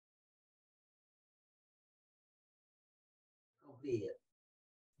Ville.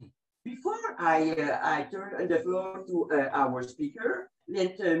 Before I turn the floor to our speaker,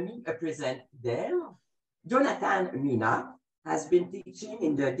 let me present them. Jonathan Mina has been teaching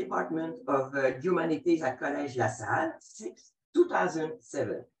in the Department of Humanities at Collège La Salle since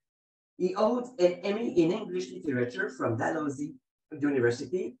 2007. He holds an MA in English Literature from Dalhousie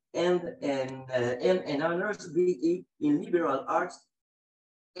University and an honors BE in Liberal Arts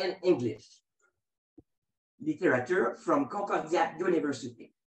and English Literature from Concordia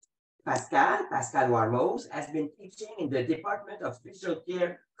University. Pascal Warmos has been teaching in the Department of Special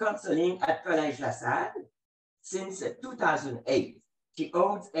Care Counselling at Collège La Salle since 2008. She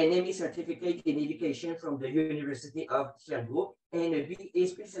holds an MA certificate in education from the University of Sherbrooke and a BA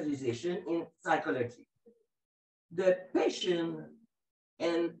specialization in psychology. The passion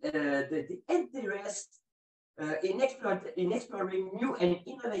and the interest in exploring new and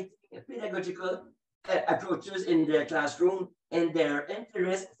innovative pedagogical approaches in their classroom and their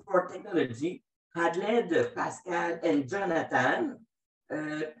interest for technology had led Pascal and Jonathan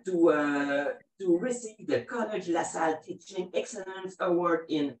to receive the Collège La Salle Teaching Excellence Award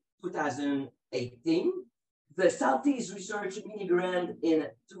in 2018, the Salties Research Mini Grant in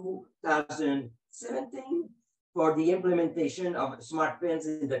 2017 for the implementation of smart pens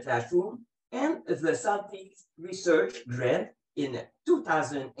in the classroom, and the Salties Research Grant in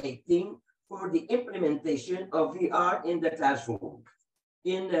 2018 for the implementation of VR in the classroom.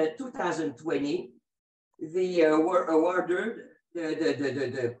 In 2020, they were awarded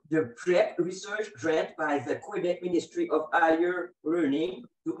the PrEP research grant by the Quebec Ministry of Higher Learning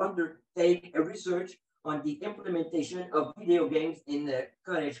to undertake a research on the implementation of video games in the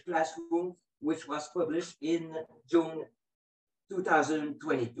college classroom, which was published in June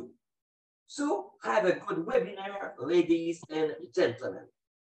 2022. So have a good webinar, ladies and gentlemen.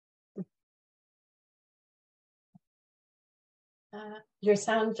 Your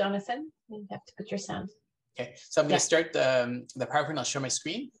sound, Jonathan. You have to put your sound. Okay, so I'm going to start the PowerPoint. I'll share my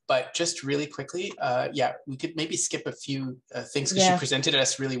screen, but just really quickly, yeah, we could maybe skip a few things because she presented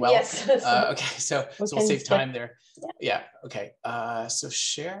us really well. Yes. Okay, so we'll save time there. Yeah. Okay. So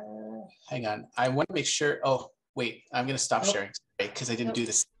share. Hang on. I want to make sure. Oh, wait. I'm going to stop sharing because I didn't do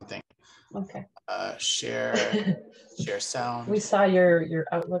the same thing. Okay. Share sound. We saw your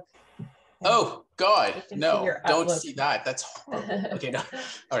Outlook. Oh God, no! Don't see that. That's horrible. Okay, no.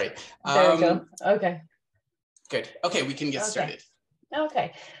 All right. There we go. Okay. Good. Okay, we can get started.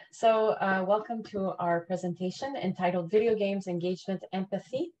 Okay. So welcome to our presentation entitled Video Games Engagement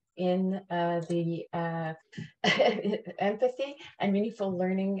Empathy in the Empathy and Meaningful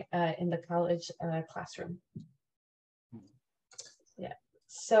Learning in the College Classroom. Yeah.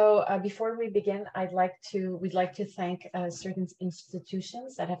 So before we begin, we'd like to thank certain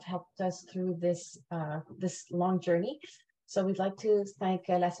institutions that have helped us through this long journey. So we'd like to thank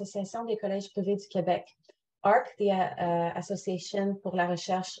l'Association des Collèges Privés du Québec, ARC, the Association pour la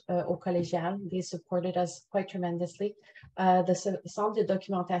Recherche au Collégial. They supported us quite tremendously. The Centre de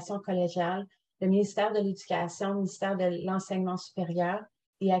Documentation Collégiale, le Ministère de l'Éducation, Ministère de l'Enseignement Supérieur,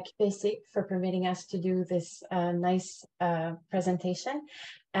 the AQPC for permitting us to do this nice presentation.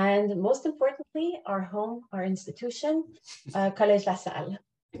 And most importantly, our home, our institution, Collège La Salle.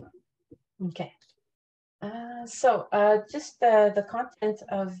 Okay. So just the content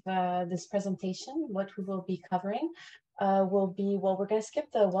of this presentation, what we will be covering will be, well, we're going to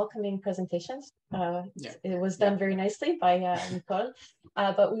skip the welcoming presentations. It was done very nicely by Nicole,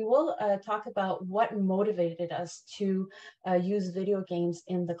 but we will talk about what motivated us to use video games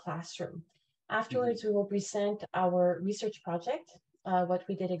in the classroom. Afterwards, we will present our research project, what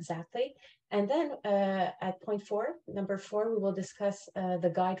we did exactly. And then at number four, we will discuss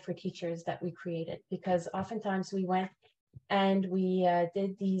the guide for teachers that we created, because oftentimes we went and we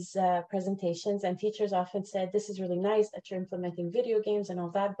did these presentations and teachers often said, this is really nice that you're implementing video games and all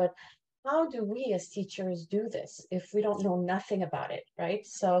that, but how do we as teachers do this if we don't know nothing about it, right?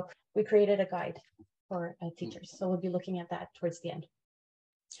 So we created a guide for teachers. So we'll be looking at that towards the end.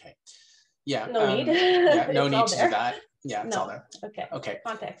 Okay. Yeah. No need. Yeah, no need to do that. Yeah, it's all there. Okay. Okay.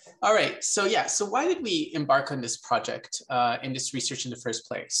 Context. All right. So yeah. So why did we embark on this project in this research in the first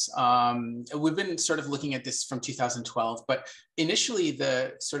place? We've been sort of looking at this from 2012, but initially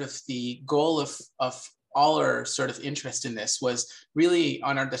the goal of all our sort of interest in this was really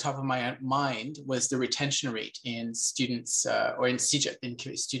on the top of my mind was the retention rate in students or in CEGEP, in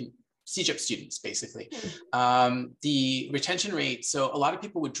student CEGEP students, basically. The retention rate, so a lot of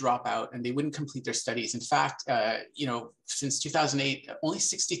people would drop out and they wouldn't complete their studies. In fact, you know, since 2008, only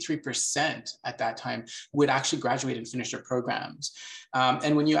 63% at that time would actually graduate and finish their programs.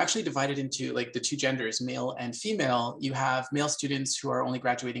 And when you actually divide it into like the two genders, male and female, you have male students who are only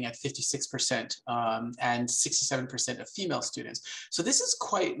graduating at 56% and 67% of female students. So this is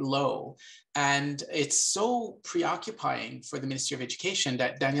quite low. And it's so preoccupying for the Ministry of Education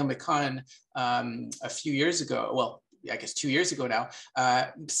that Daniel McCann, a few years ago, well, I guess 2 years ago now,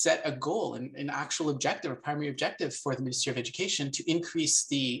 set a goal, an actual objective, a primary objective for the Ministry of Education to increase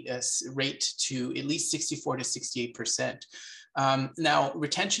the rate to at least 64 to 68%. Now,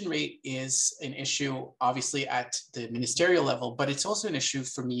 retention rate is an issue, obviously, at the ministerial level, but it's also an issue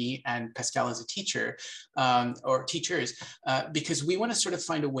for me and Pascal as a teacher, or teachers, because we want to sort of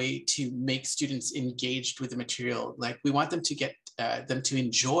find a way to make students engaged with the material. Like, we want them to get them to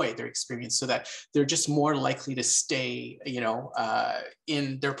enjoy their experience so that they're just more likely to stay, you know,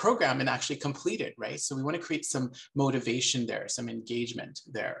 in their program and actually complete it, right? So we want to create some motivation there, some engagement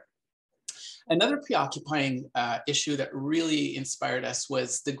there. Another preoccupying issue that really inspired us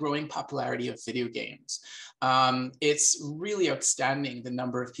was the growing popularity of video games. It's really outstanding, the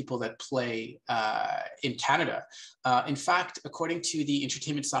number of people that play in Canada. In fact, according to the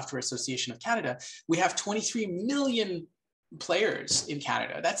Entertainment Software Association of Canada, we have 23 million players in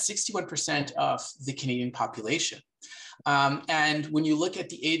Canada. That's 61% of the Canadian population. And when you look at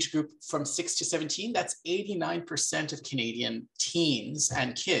the age group from 6 to 17, that's 89% of Canadian teens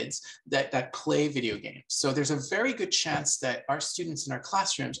and kids that play video games. So there's a very good chance that our students in our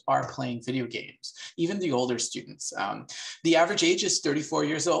classrooms are playing video games, even the older students. The average age is 34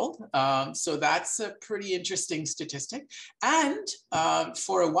 years old. So that's a pretty interesting statistic. And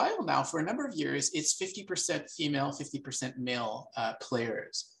for a while now, for a number of years, it's 50% female, 50% male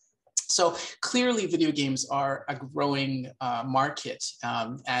players. So clearly video games are a growing market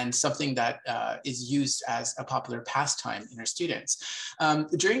and something that is used as a popular pastime in our students.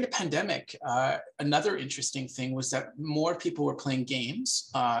 During the pandemic, another interesting thing was that more people were playing games.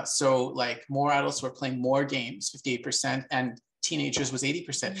 So like more adults were playing more games, 58%, and teenagers was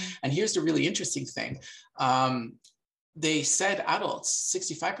 80%. And here's the really interesting thing. They said, adults,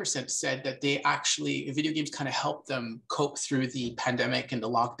 65% said that they actually, video games kind of helped them cope through the pandemic and the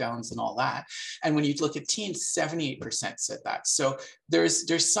lockdowns and all that. And when you look at teens, 78% said that. So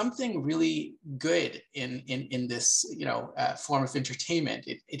there's something really good in this, you know, form of entertainment.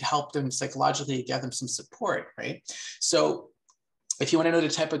 It helped them psychologically, get them some support, right? So if you want to know the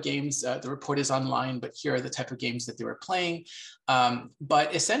type of games, the report is online, but here are the type of games that they were playing.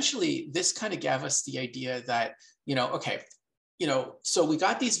 But essentially, this kind of gave us the idea that, you know, okay, you know, so we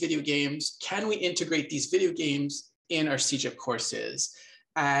got these video games. Can we integrate these video games in our CEGEP courses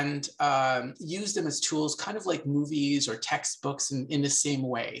and use them as tools, kind of like movies or textbooks in the same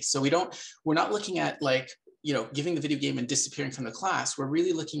way? So we're not looking at like, you know, giving the video game and disappearing from the class. We're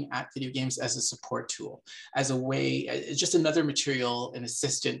really looking at video games as a support tool, as a way, just another material, an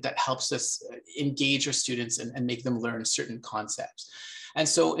assistant that helps us engage our students and make them learn certain concepts. And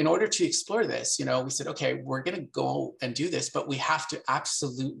so in order to explore this, you know, we said, okay, we're going to go and do this, but we have to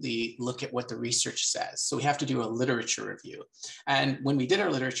absolutely look at what the research says. So we have to do a literature review. And when we did our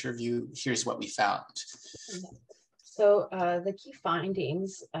literature review, here's what we found. So the key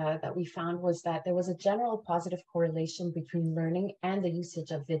findings that we found was that there was a general positive correlation between learning and the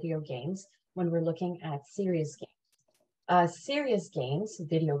usage of video games when we're looking at serious games. Serious games,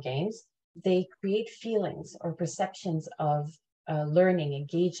 video games, they create feelings or perceptions of learning,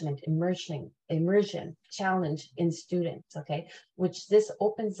 engagement, immersion, challenge in students, okay? Which this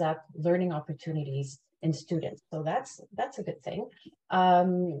opens up learning opportunities in students. So that's a good thing.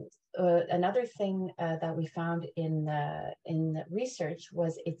 Another thing that we found in research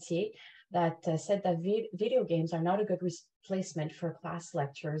was Etier that said that video games are not a good replacement for class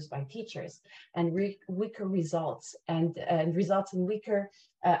lectures by teachers, and weaker results and results in weaker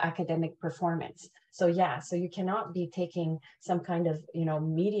academic performance. So yeah, so you cannot be taking some kind of, you know,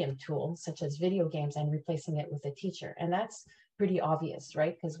 medium tool such as video games and replacing it with a teacher, and that's pretty obvious,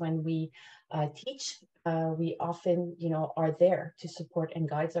 right? Because when we teach, we often, you know, are there to support and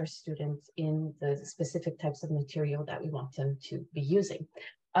guide our students in the specific types of material that we want them to be using.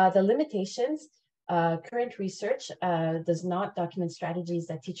 The limitations, current research does not document strategies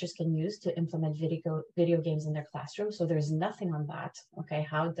that teachers can use to implement video games in their classroom. So there's nothing on that. Okay,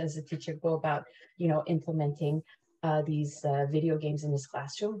 how does a teacher go about, you know, implementing these video games in his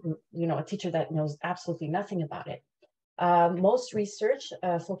classroom? You know, a teacher that knows absolutely nothing about it. Most research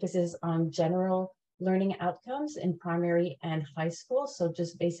focuses on general learning outcomes in primary and high school. So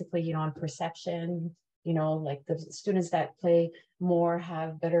just basically, you know, on perception, you know, like the students that play more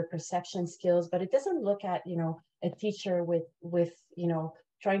have better perception skills, but it doesn't look at, you know, a teacher with, you know,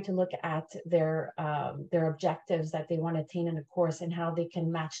 trying to look at their objectives that they want to attain in a course and how they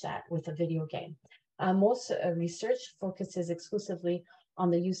can match that with a video game. Most research focuses exclusively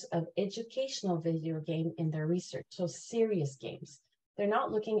on the use of educational video game in their research, so serious games. They're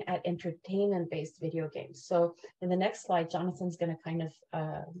not looking at entertainment-based video games. So in the next slide, Jonathan's going to kind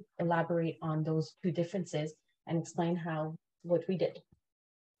of elaborate on those two differences and explain what we did.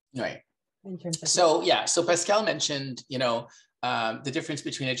 Right. In terms of so Pascal mentioned, you know, the difference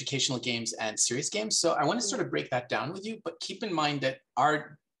between educational games and serious games. So I want to sort of break that down with you, but keep in mind that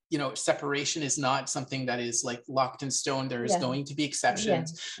our, you know, separation is not something that is like locked in stone. There is going to be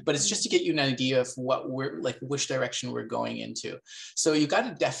exceptions, but it's just to get you an idea of what we're like, which direction we're going into. So you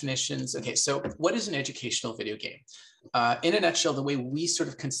got definitions. Okay, so what is an educational video game? In a nutshell, the way we sort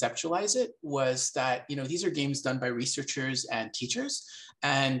of conceptualize it was that, you know, these are games done by researchers and teachers,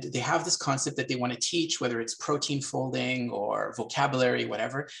 and they have this concept that they want to teach, whether it's protein folding or vocabulary,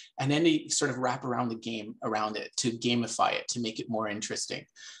 whatever, and then they sort of wrap around the game around it to gamify it, to make it more interesting.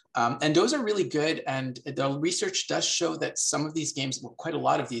 And those are really good. And the research does show that some of these games, well, quite a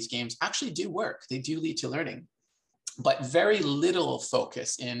lot of these games actually do work. They do lead to learning. But very little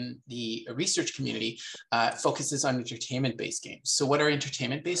focus in the research community focuses on entertainment-based games. So what are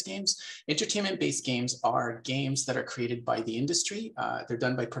entertainment-based games? Entertainment-based games are games that are created by the industry. They're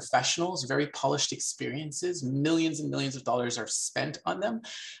done by professionals, very polished experiences. Millions and millions of dollars are spent on them.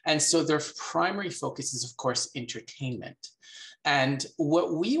 And so their primary focus is, of course, entertainment. And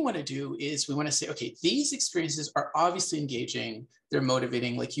what we want to do is we want to say, okay, these experiences are obviously engaging, they're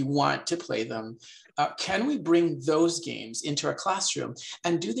motivating, like you want to play them. Can we bring those games into our classroom?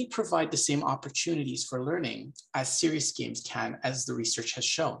 And do they provide the same opportunities for learning as serious games can, as the research has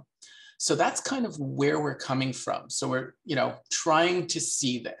shown? So that's kind of where we're coming from. So we're, you know, trying to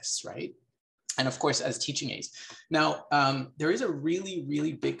see this, right? And of course, as teaching aids. Now, there is a really,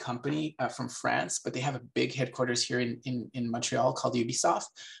 really big company from France, but they have a big headquarters here in Montreal called Ubisoft.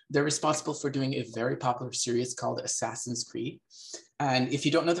 They're responsible for doing a very popular series called Assassin's Creed. And if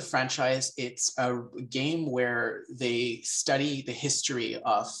you don't know the franchise, it's a game where they study the history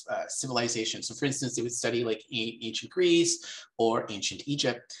of civilization. So for instance, they would study like ancient Greece or ancient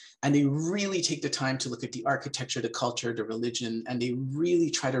Egypt. And they really take the time to look at the architecture, the culture, the religion, and they really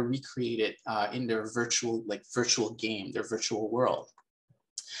try to recreate it in their virtual game, their virtual world.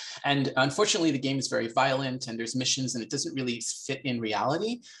 And unfortunately, the game is very violent and there's missions and it doesn't really fit in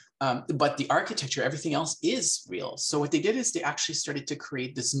reality. But the architecture, everything else is real. So what they did is they actually started to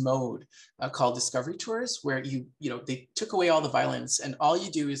create this mode called Discovery Tours, where they took away all the violence, and all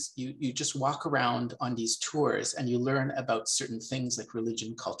you do is you just walk around on these tours and you learn about certain things like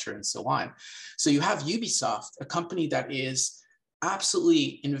religion, culture, and so on. So you have Ubisoft, a company that is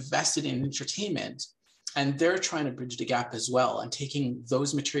absolutely invested in entertainment, and they're trying to bridge the gap as well and taking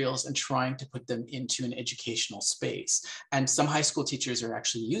those materials and trying to put them into an educational space. And some high school teachers are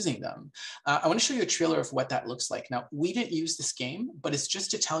actually using them. I want to show you a trailer of what that looks like. Now, we didn't use this game, but it's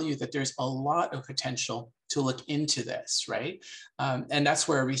just to tell you that there's a lot of potential to look into this, right? And that's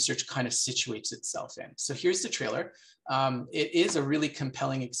where our research kind of situates itself in. So here's the trailer. It is a really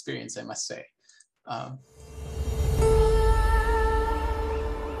compelling experience, I must say.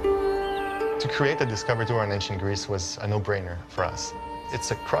 To create a Discovery Tour in ancient Greece was a no-brainer for us. It's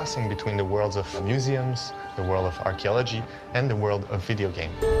a crossing between the worlds of museums, the world of archaeology, and the world of video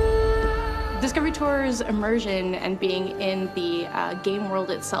game. Discovery Tour's immersion and being in the game world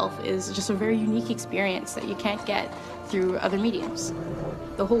itself is just a very unique experience that you can't get through other mediums.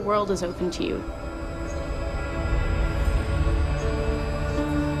 The whole world is open to you.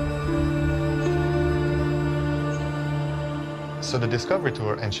 So the Discovery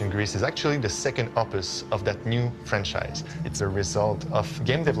Tour Ancient Greece is actually the second opus of that new franchise. It's a result of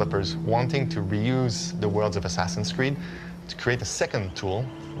game developers wanting to reuse the worlds of Assassin's Creed to create a second tool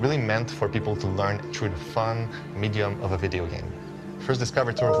really meant for people to learn through the fun medium of a video game. First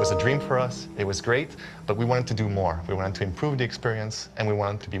Discovery Tour was a dream for us. It was great, but we wanted to do more. We wanted to improve the experience, and we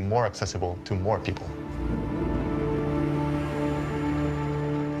wanted to be more accessible to more people.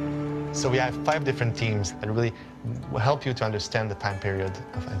 So we have 5 different teams that really will help you to understand the time period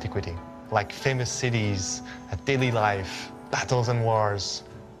of antiquity, like famous cities, daily life, battles and wars,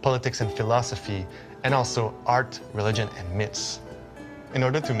 politics and philosophy, and also art, religion, and myths. In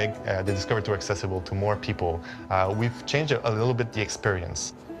order to make the Discovery Tour accessible to more people, we've changed a little bit the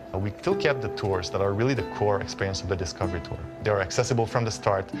experience. We still kept the tours that are really the core experience of the Discovery Tour. They are accessible from the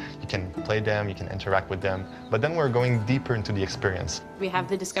start. You can play them, you can interact with them, but then we're going deeper into the experience. We have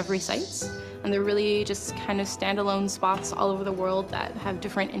the Discovery sites, and they're really just kind of standalone spots all over the world that have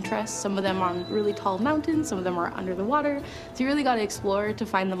different interests. Some of them on really tall mountains, some of them are under the water. So you really got to explore to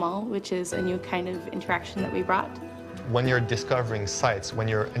find them all, which is a new kind of interaction that we brought. When you're discovering sites, when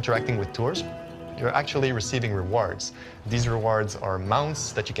you're interacting with tours, you're actually receiving rewards. These rewards are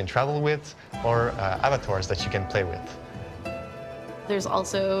mounts that you can travel with or avatars that you can play with. There's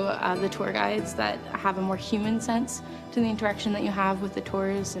also the tour guides that have a more human sense to the interaction that you have with the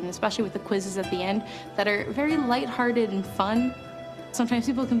tours, and especially with the quizzes at the end that are very lighthearted and fun. Sometimes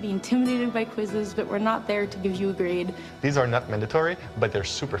people can be intimidated by quizzes, but we're not there to give you a grade. These are not mandatory, but they're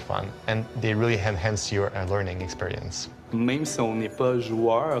super fun, and they really enhance your learning experience. Même si on n'est pas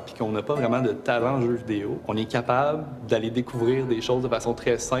joueur et qu'on n'a pas vraiment de talent en jeu vidéo, on est capable d'aller découvrir des choses de façon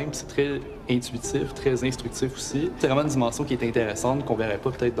très simple, c'est très intuitif, très instructif aussi. C'est vraiment une dimension qui est intéressante qu'on verrait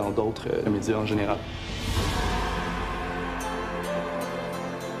pas peut-être dans d'autres médias en général.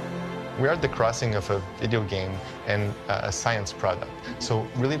 We are at the crossing of a video game and a science product. So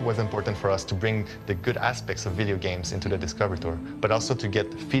really it was important for us to bring the good aspects of video games into the Discovery Tour, but also to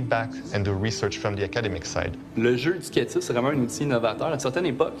get feedback and do research from the academic side. Le jeu éducatif, c'est vraiment un outil innovateur. À une certaine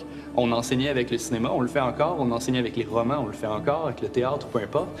époque, on enseignait avec le cinéma, on le fait encore, on enseignait avec les romans, on le fait encore, avec le théâtre, peu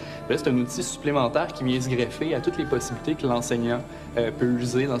importe. Là, c'est un outil supplémentaire qui vient se greffer à toutes les possibilités que l'enseignant peut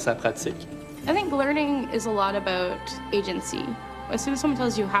user dans sa pratique. I think learning is a lot about agency. As soon as someone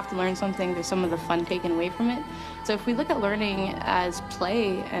tells you have to learn something, there's some of the fun taken away from it. So if we look at learning as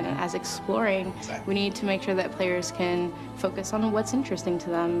play and as exploring, we need to make sure that players can focus on what's interesting to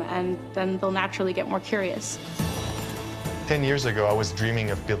them, and then they'll naturally get more curious. 10 years ago, I was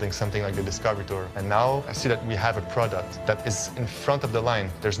dreaming of building something like the Discovery Tour, and now I see that we have a product that is in front of the line.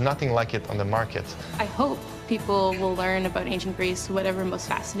 There's nothing like it on the market. I hope people will learn about ancient Greece, whatever most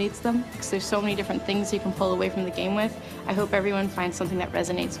fascinates them, because there's so many different things you can pull away from the game with. I hope everyone finds something that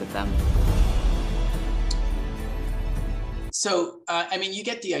resonates with them. So, I mean, you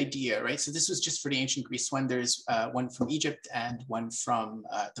get the idea, right? So this was just for the ancient Greece one. There's one from Egypt and one from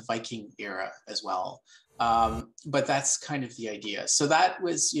the Viking era as well. But that's kind of the idea. So that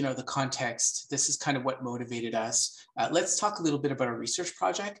was, you know, the context. This is kind of what motivated us. Let's talk a little bit about our research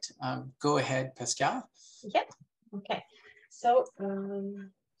project. Go ahead, Pascal. Yep. Okay. So,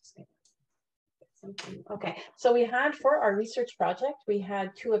 okay. So we had, for our research project, we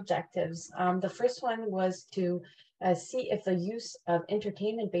had two objectives. The first one was to see if the use of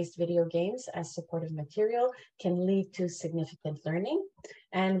entertainment-based video games as supportive material can lead to significant learning.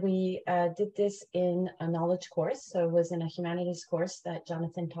 And we did this in a knowledge course. So it was in a humanities course that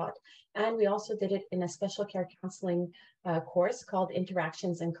Jonathan taught. And we also did it in a special care counseling course called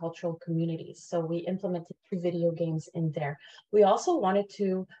Interactions in Cultural Communities. So we implemented 2 video games in there. We also wanted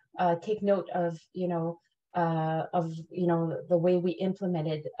to take note of, the way we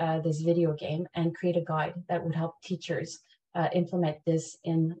implemented this video game and create a guide that would help teachers implement this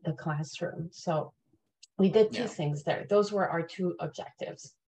in the classroom. So we did 2 things there. Those were our 2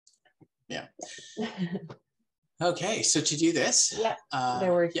 objectives. Yeah. Okay, so to do this,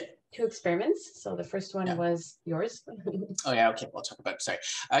 there were 2 experiments. So the first one was yours. Oh yeah, okay, we'll talk about it, sorry.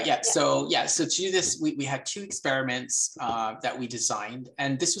 So to do this, we had 2 experiments that we designed,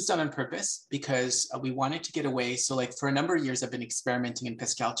 and this was done on purpose because we wanted to get away. So like for a number of years, I've been experimenting in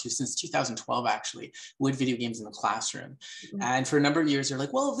Pascal too, since 2012 actually, with video games in the classroom. Mm-hmm. And for a number of years, they're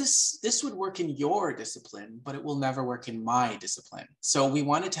like, well, this would work in your discipline, but it will never work in my discipline. So we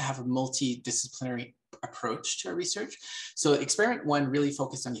wanted to have a multidisciplinary approach to our research. So experiment 1 really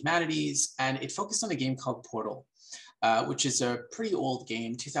focused on humanities, and it focused on a game called Portal, which is a pretty old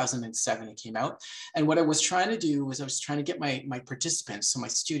game, 2007 it came out. And what I was trying to do was I was trying to get my participants, so my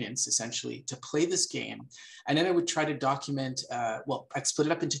students essentially, to play this game. And then I would try to document, I'd split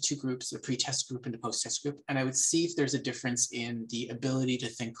it up into 2 groups, a pre-test group and a post-test group. And I would see if there's a difference in the ability to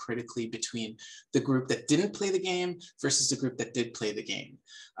think critically between the group that didn't play the game versus the group that did play the game.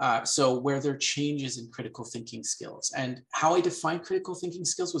 So where there are changes in critical thinking skills. And how I defined critical thinking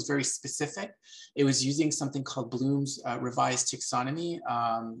skills was very specific. It was using something called Bloom's revised taxonomy,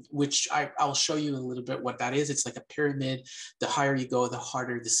 which I'll show you a little bit what that is. It's like a pyramid. The higher you go, the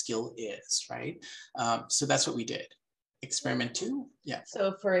harder the skill is, right? So that's what we did. Experiment 2,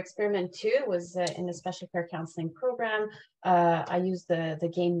 So for experiment 2 was in the Special Care Counselling program. I used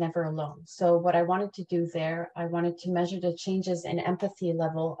the game Never Alone. So what I wanted to do there, I wanted to measure the changes in empathy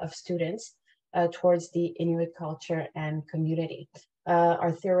level of students towards the Inuit culture and community.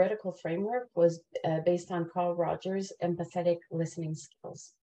 Our theoretical framework was based on Carl Rogers' empathetic listening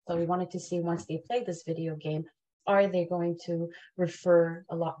skills. So we wanted to see once they play this video game, are they going to refer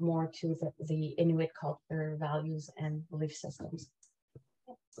a lot more to the Inuit culture, values, and belief systems?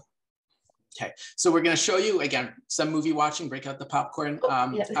 Okay, so we're going to show you again some movie watching. Break out the popcorn.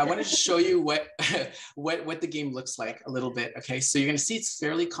 I wanted to show you what what the game looks like a little bit. Okay, so you're going to see it's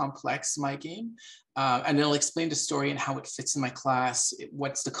fairly complex, my game, and it'll explain the story and how it fits in my class.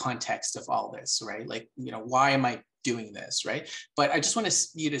 What's the context of all this, right? Like, you know, why am I doing this, right? But I just want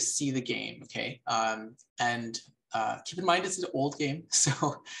you to see the game, okay? And keep in mind it's an old game,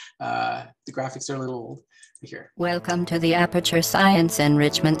 so the graphics are a little old. Here. Welcome to the Aperture Science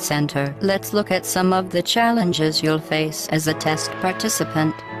Enrichment Center. Let's look at some of the challenges you'll face as a test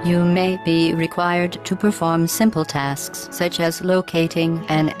participant. You may be required to perform simple tasks, such as locating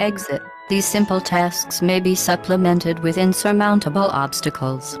an exit. These simple tasks may be supplemented with insurmountable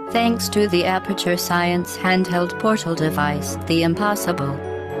obstacles. Thanks to the Aperture Science handheld portal device, the impossible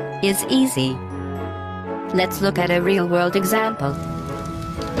is easy. Let's look at a real-world example.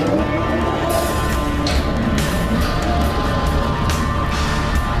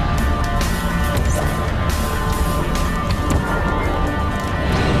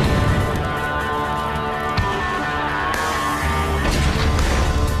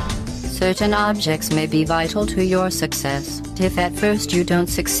 Certain objects may be vital to your success. If at first you don't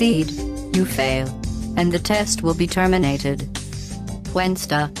succeed, you fail, and the test will be terminated.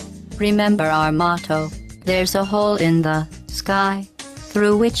 Wensta, remember our motto, there's a hole in the sky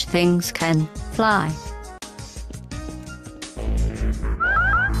through which things can fly.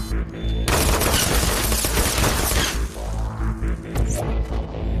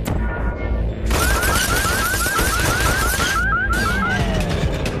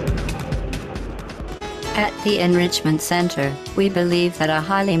 At the Enrichment Center, we believe that a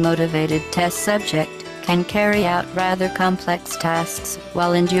highly motivated test subject can carry out rather complex tasks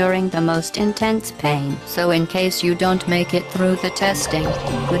while enduring the most intense pain. So in case you don't make it through the testing,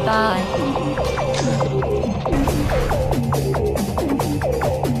 goodbye.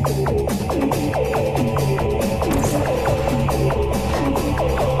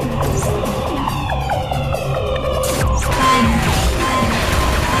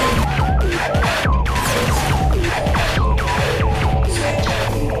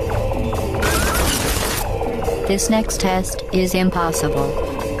 This next test is impossible.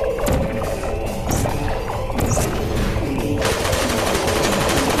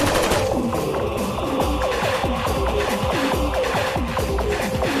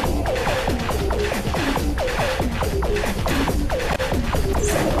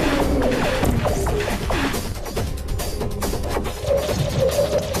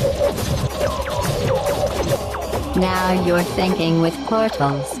 Now you're thinking with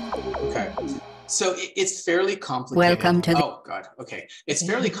portals. So it's fairly complicated. Welcome to the... Oh God, okay. It's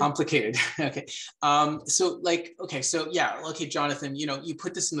fairly complicated, okay. So like, okay, so yeah, okay, Jonathan, you know, you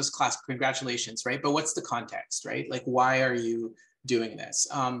put this in this class, congratulations, right? But what's the context, right? Like, why are you doing this?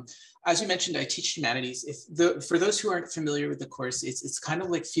 As you mentioned, I teach humanities. For those who aren't familiar with the course, it's kind of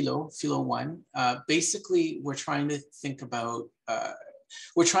like Philo 1. Basically, we're trying to think about,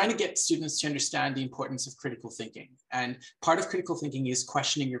 we're trying to get students to understand the importance of critical thinking. And part of critical thinking is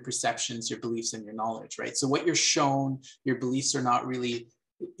questioning your perceptions, your beliefs, and your knowledge, right? So what you're shown, your beliefs are not really,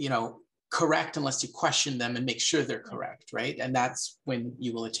 you know, correct unless you question them and make sure they're correct, right? And that's when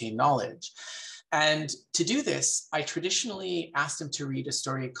you will attain knowledge. And to do this, I traditionally asked them to read a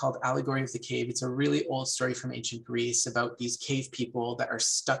story called Allegory of the Cave. It's a really old story from ancient Greece about these cave people that are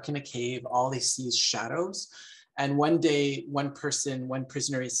stuck in a cave. All they see is shadows. And one day, one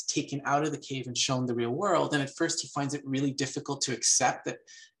prisoner is taken out of the cave and shown the real world. And at first he finds it really difficult to accept that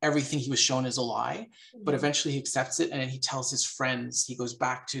everything he was shown is a lie, but eventually he accepts it. And then he tells his friends, he goes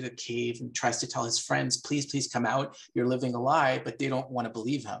back to the cave and tries to tell his friends, please, please come out, you're living a lie, but they don't want to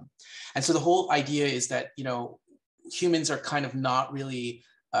believe him. And so the whole idea is that, you know, humans are kind of not really,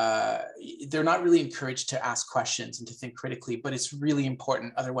 they're not really encouraged to ask questions and to think critically, but it's really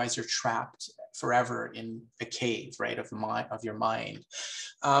important. Otherwise you're trapped forever in a cave, right, of your mind.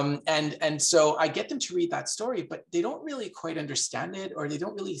 And so I get them to read that story, but they don't really quite understand it, or they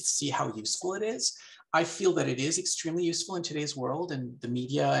don't really see how useful it is. I feel that it is extremely useful in today's world and the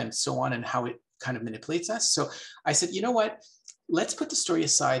media and so on, and how it kind of manipulates us. So I said, you know what, let's put the story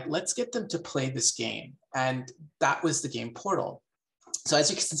aside. Let's get them to play this game. And that was the game Portal. So as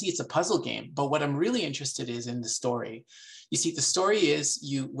you can see, it's a puzzle game, but what I'm really interested is in the story. You see, the story is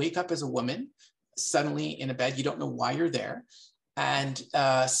you wake up as a woman, suddenly in a bed, you don't know why you're there. And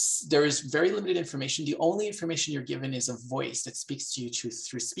there is very limited information. The only information you're given is a voice that speaks to you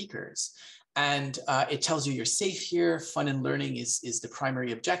through speakers. And it tells you you're safe here. Fun and learning is the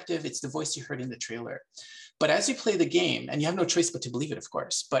primary objective. It's the voice you heard in the trailer. But as you play the game, and you have no choice but to believe it, of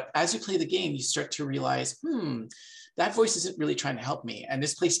course, but as you play the game, you start to realize, that voice isn't really trying to help me. And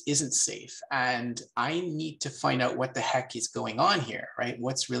this place isn't safe. And I need to find out what the heck is going on here, right?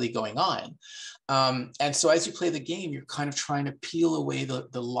 What's really going on? And so as you play the game, you're kind of trying to peel away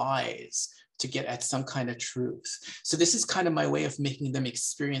the lies to get at some kind of truth. So this is kind of my way of making them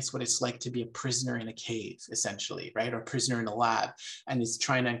experience what it's like to be a prisoner in a cave, essentially, right? Or a prisoner in a lab, and is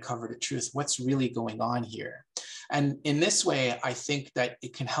trying to uncover the truth. What's really going on here? And in this way, I think that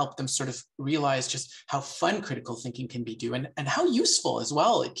it can help them sort of realize just how fun critical thinking can be and how useful as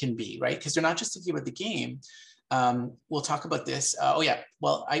well it can be, right? Because they're not just thinking about the game. We'll talk about this.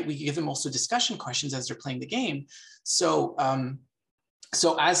 We give them also discussion questions as they're playing the game. So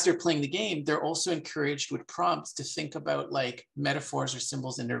as they're playing the game, they're also encouraged with prompts to think about like metaphors or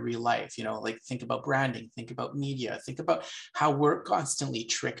symbols in their real life, like think about branding, think about media, think about how we're constantly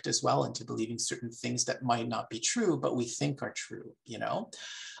tricked as well into believing certain things that might not be true, but we think are true,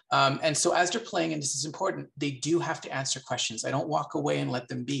 And so as they're playing, and this is important, they do have to answer questions. I don't walk away and let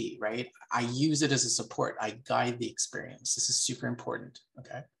them be, right? I use it as a support. I guide the experience. This is super important,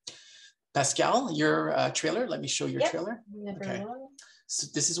 okay? Pascal, your trailer, let me show your trailer. Okay. So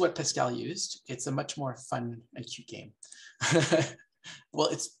this is what Pascal used. It's a much more fun and cute game. Well,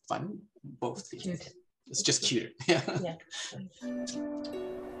 it's fun, both. It's cute. It's just cuter. Yeah.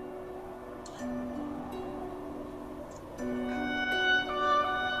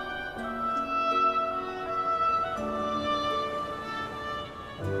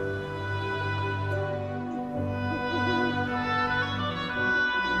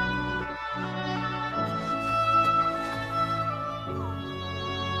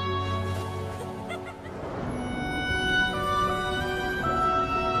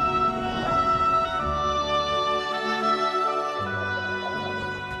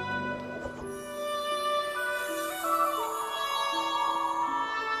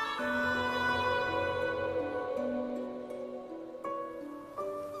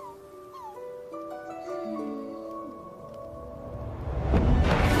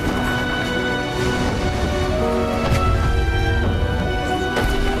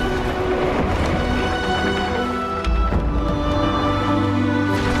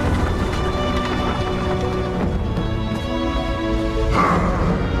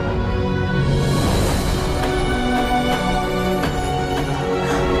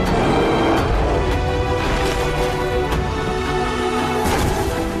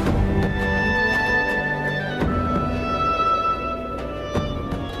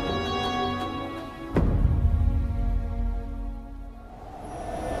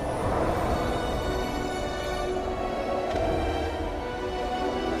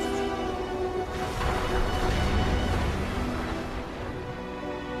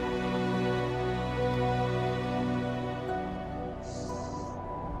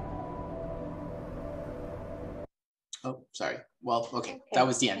 Oh, sorry. Well, okay. That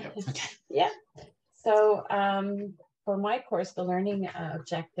was the end of it. Okay. Yeah. So for my course, the learning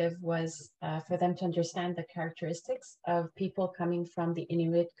objective was for them to understand the characteristics of people coming from the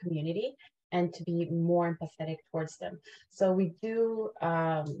Inuit community and to be more empathetic towards them. So we do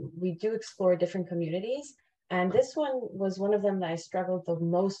explore different communities, and this one was one of them that I struggled the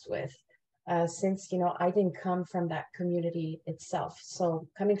most with, since I didn't come from that community itself. So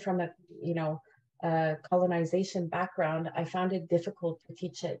coming from a colonization background, I found it difficult to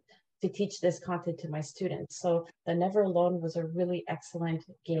teach this content to my students. So the Never Alone was a really excellent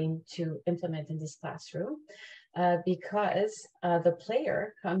game to implement in this classroom, because the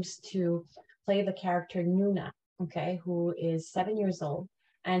player comes to play the character Nuna, okay, who is 7 years old,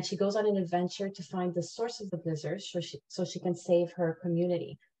 and she goes on an adventure to find the source of the blizzard so she can save her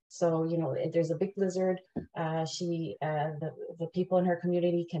community. So, there's a big blizzard. The people in her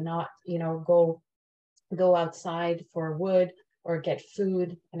community cannot, go outside for wood or get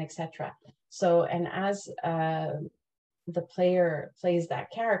food, and etc. So, and as the player plays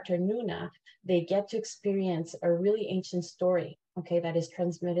that character, Nuna, they get to experience a really ancient story, okay, that is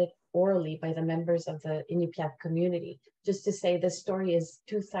transmitted orally by the members of the Inupiat community. Just to say, this story is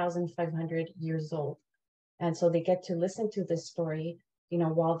 2,500 years old. And so they get to listen to this story,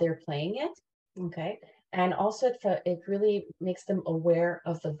 while they're playing it, okay? And also it really makes them aware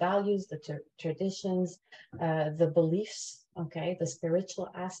of the values, the traditions, the beliefs, okay, the spiritual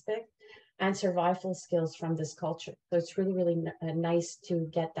aspect, and survival skills from this culture. So it's really, really nice to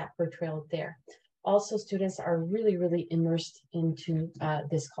get that portrayal there. Also, students are really, really immersed into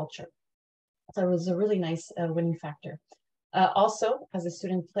this culture. So it was a really nice winning factor. Also, as the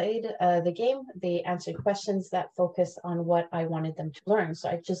student played the game, they answered questions that focused on what I wanted them to learn. So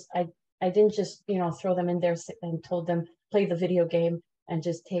I didn't just, throw them in there and told them, play the video game and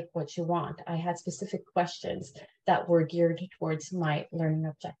just take what you want. I had specific questions that were geared towards my learning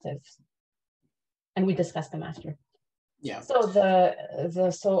objectives. And we discussed them after. Yeah. So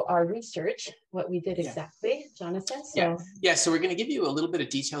so our research, what we did exactly, Jonathan. So So we're going to give you a little bit of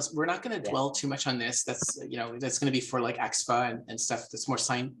details. We're not going to dwell too much on this. That's that's going to be for like EXFA and stuff that's more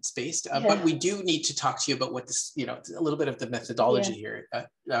science based. But we do need to talk to you about what this, a little bit of the methodology here.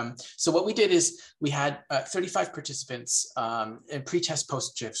 So what we did is we had 35 participants in pre-test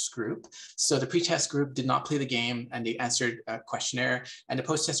post-test group. So the pre-test group did not play the game and they answered a questionnaire, and the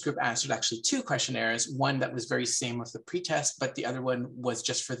post-test group answered actually 2 questionnaires, one that was very same with the pre-test, but the other one was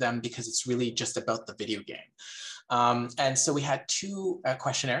just for them because it's really just about the video game. And so we had 2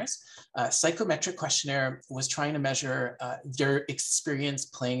 questionnaires. Psychometric questionnaire was trying to measure their experience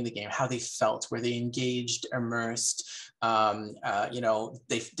playing the game, how they felt, were they engaged, immersed,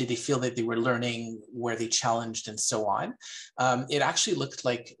 did they feel that they were learning, were they challenged, and so on. It actually looked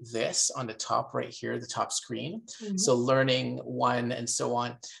like this on the top right here, the top screen. So learning 1 and so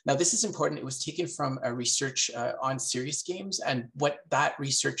on. Now this is important. It was taken from a research on serious games, and what that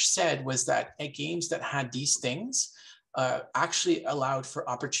research said was that games that had these things actually allowed for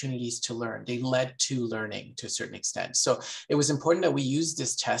opportunities to learn. They led to learning to a certain extent. So it was important that we use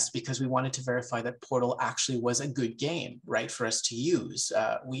this test because we wanted to verify that Portal actually was a good game, right, for us to use.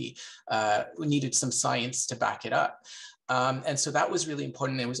 We needed some science to back it up. And so that was really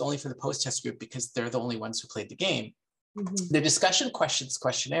important. It was only for the post-test group because they're the only ones who played the game. The discussion questions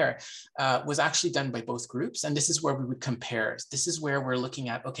questionnaire was actually done by both groups. And this is where we would compare. This is where we're looking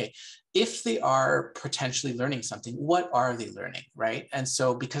at, okay, if they are potentially learning something, what are they learning, right? And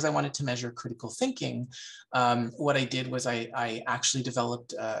so because I wanted to measure critical thinking, what I did was I actually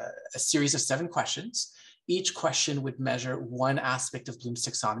developed a series of 7 questions. Each question would measure one aspect of Bloom's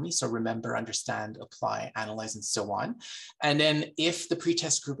taxonomy. So remember, understand, apply, analyze, and so on. And then if the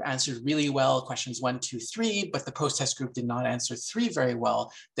pretest group answered really well, questions 1, 2, 3, but the post-test group did not answer 3 very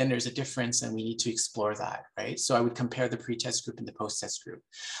well, then there's a difference and we need to explore that, right? So I would compare the pretest group and the post-test group.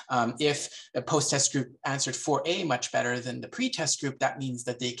 If a post-test group answered 4A much better than the pretest group, that means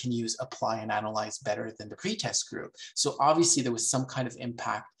that they can use apply and analyze better than the pretest group. So obviously there was some kind of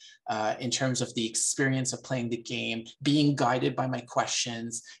impact in terms of the experience of playing the game, being guided by my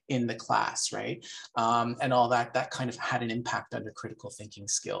questions in the class, right? And all that kind of had an impact on the critical thinking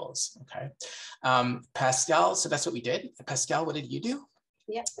skills, okay? Pascal, so that's what we did. Pascal, what did you do?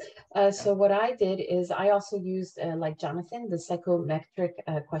 Yeah, so what I did is I also used, like Jonathan, the psychometric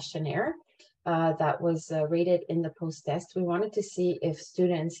questionnaire that was rated in the post-test. We wanted to see if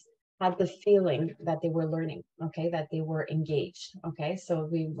students had the feeling that they were learning, okay, that they were engaged, okay? So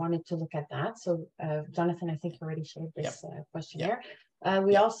we wanted to look at that. So Jonathan, I think you already shared this questionnaire.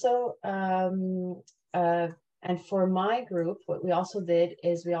 We also, and for my group, what we also did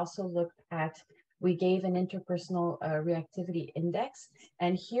is we also looked at, we gave an interpersonal reactivity index.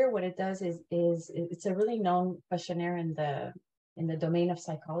 And here what it does is it's a really known questionnaire in the domain of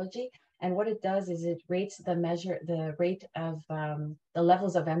psychology. And what it does is it rates the rate of the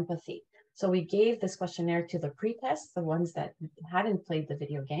levels of empathy. So we gave this questionnaire to the pre-test, the ones that hadn't played the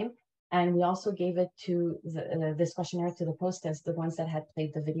video game. And we also gave it to this questionnaire to the post-test, the ones that had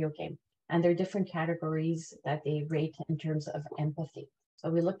played the video game. And there are different categories that they rate in terms of empathy.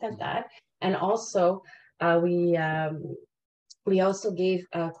 So we looked at that. And also we also gave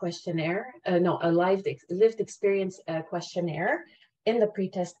a questionnaire, a lived experience questionnaire in the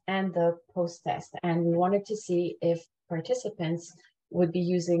pre-test and the post-test. And we wanted to see if participants would be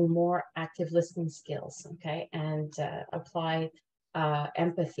using more active listening skills, okay, and apply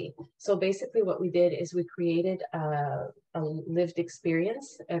empathy. So basically what we did is we created a lived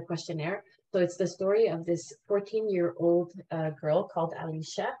experience questionnaire. So it's the story of this 14-year-old girl called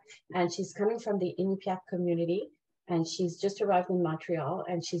Alicia, and she's coming from the Inupiaq community, and she's just arrived in Montreal,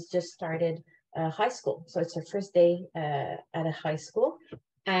 and she's just started high school. So it's her first day at a high school.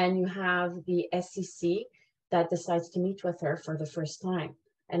 And you have the SEC that decides to meet with her for the first time.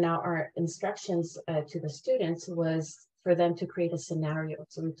 And now our instructions to the students was for them to create a scenario.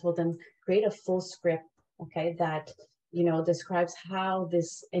 So we told them, create a full script, okay, that, describes how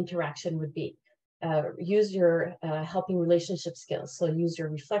this interaction would be. Use your helping relationship skills. So use your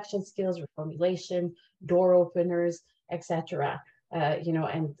reflection skills, reformulation, door openers, etc.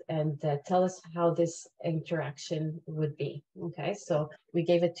 And tell us how this interaction would be. Okay, so we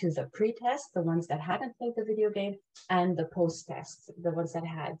gave it to the pre-test, the ones that hadn't played the video game, and the post-test, the ones that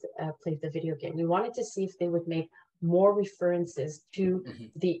had played the video game. We wanted to see if they would make more references to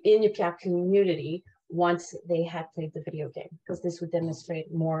the Inupiaq community once they had played the video game, because this would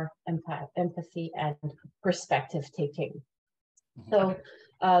demonstrate more empathy and perspective taking. So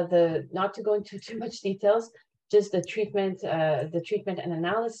not to go into too much details, just the treatment and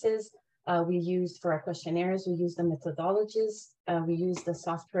analysis we used for our questionnaires. We used the methodologies. We used the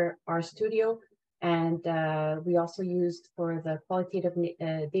software RStudio, and we also used for the qualitative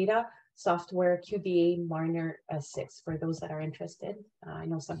data software QDA Mariner 6 for those that are interested. I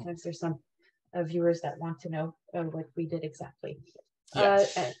know sometimes there's some viewers that want to know what we did exactly.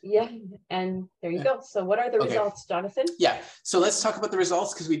 Yeah, and there you go. So what are the results, Jonathan? Yeah, so let's talk about the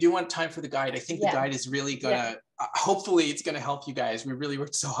results, because we do want time for the guide. I think the guide is really gonna, hopefully it's gonna help you guys. We really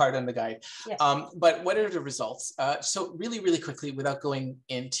worked so hard on the guide. But what are the results? So really quickly, without going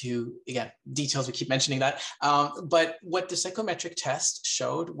into, again, details, we keep mentioning that, but what the psychometric test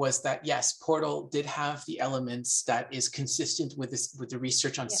showed was that, yes, Portal did have the elements that is consistent with this, with the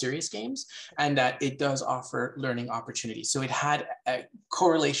research on serious games, and that it does offer learning opportunities. So it had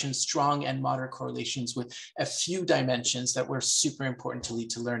correlations, strong and moderate correlations, with a few dimensions that were super important to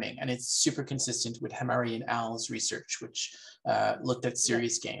lead to learning. And it's super consistent with Hamari and Al's research, which looked at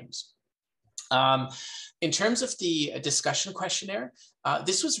serious games. In terms of the discussion questionnaire,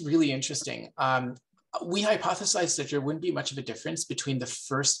 this was really interesting. We hypothesized that there wouldn't be much of a difference between the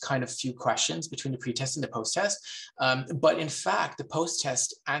first kind of few questions between the pretest and the post-test. But in fact, the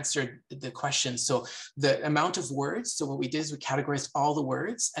post-test answered the questions. So the amount of words, so what we did is we categorized all the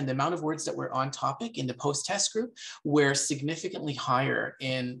words, and the amount of words that were on topic in the post-test group were significantly higher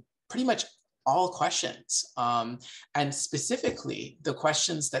in pretty much all questions. And specifically, the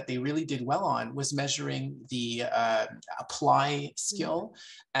questions that they really did well on was measuring the apply skill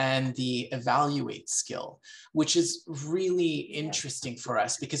and the evaluate skill, which is really interesting for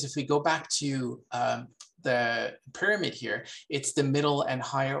us, because if we go back to the pyramid here, it's the middle and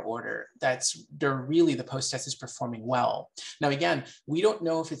higher order. They're really, the post-test is performing well. Now, again, we don't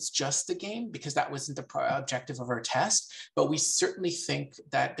know if it's just the game, because that wasn't the objective of our test, but we certainly think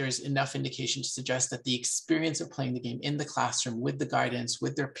that there's enough indication to suggest that the experience of playing the game in the classroom with the guidance,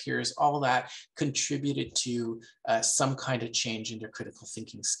 with their peers, all that contributed to some kind of change in their critical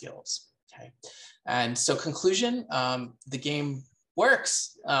thinking skills. Okay, and so conclusion, the game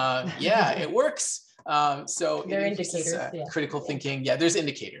works. Yeah, it works. So there are it increases critical thinking. Yeah, there's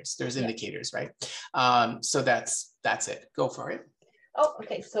indicators. There's indicators, right? So that's it. Go for it. Oh,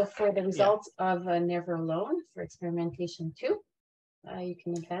 okay. So for the results of Never Alone for Experimentation 2, you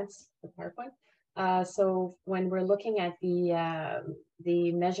can advance the PowerPoint. So when we're looking at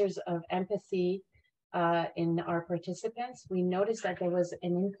the measures of empathy in our participants, we noticed that there was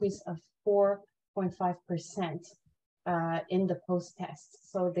an increase of 4.5% in the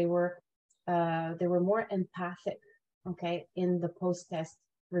post-test. So they were more empathic, okay, in the post-test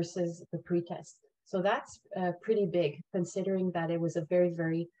versus the pre-test. So that's pretty big, considering that it was a very,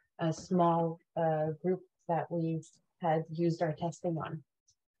 very small group that we had used our testing on.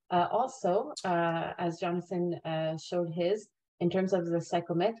 Also, as Jonathan showed his, in terms of the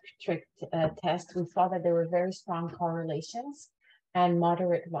psychometric test, we saw that there were very strong correlations and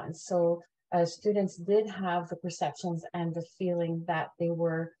moderate ones. So students did have the perceptions and the feeling that they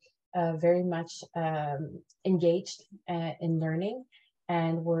were very much engaged in learning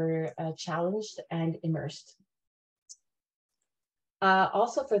and were challenged and immersed.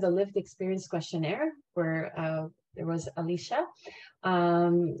 Also for the lived experience questionnaire, where there was Alicia,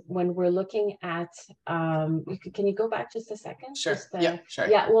 when we're looking at, can you go back just a second? Sure, sure.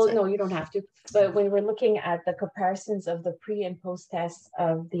 Yeah, well, no, you don't have to. But when we're looking at the comparisons of the pre and post tests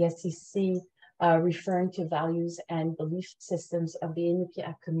of the SEC, referring to values and belief systems of the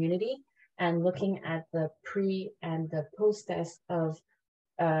Inupiaq community, and looking at the pre and the post test of,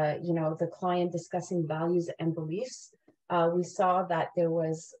 the client discussing values and beliefs, we saw that there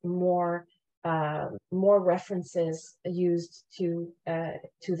was more references used to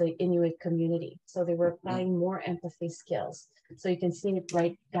the Inuit community. So they were applying more empathy skills. So you can see it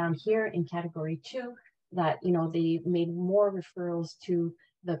right down here in category 2 that, they made more referrals to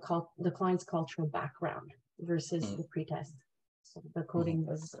the client's cultural background versus the pretest. So the coding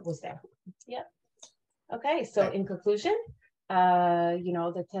was there. Yeah. Okay. So in conclusion,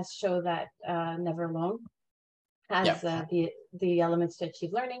 the tests show that Never Alone has the elements to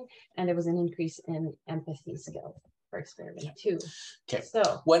achieve learning, and there was an increase in empathy skill for experiment 2. Okay.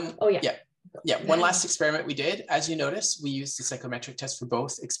 So Yeah, one last experiment we did. As you notice, we used the psychometric test for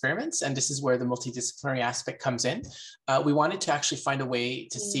both experiments, and this is where the multidisciplinary aspect comes in. We wanted to actually find a way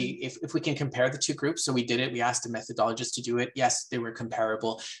to see if we can compare the two groups. So we did it. We asked a methodologist to do it. Yes, they were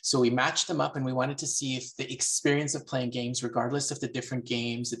comparable. So we matched them up, and we wanted to see if the experience of playing games, regardless of the different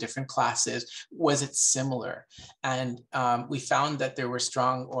games, the different classes, was it similar? And we found that there were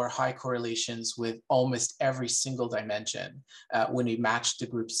strong or high correlations with almost every single dimension when we matched the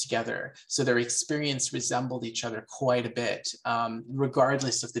groups together. So their experience resembled each other quite a bit,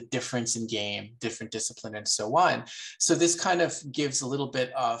 regardless of the difference in game, different discipline, and so on. So this kind of gives a little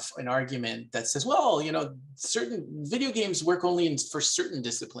bit of an argument that says, well, you know, certain video games work only for certain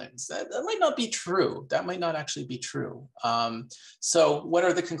disciplines. That might not be true. That might not actually be true. So what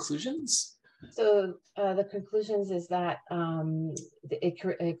are the conclusions? So the conclusions is that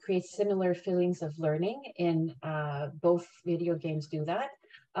it creates similar feelings of learning in both video games do that.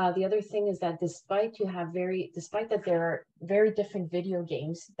 The other thing is that despite that there are very different video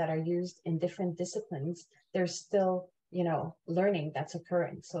games that are used in different disciplines, there's still, you know, learning that's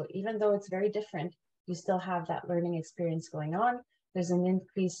occurring. So even though it's very different, you still have that learning experience going on. There's an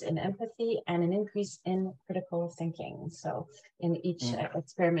increase in empathy and an increase in critical thinking. So in each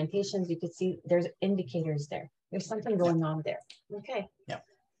experimentations, you could see there's indicators there. There's something going on there. Okay. Yeah.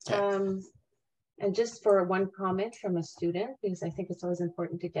 Okay. And just for one comment from a student, because I think it's always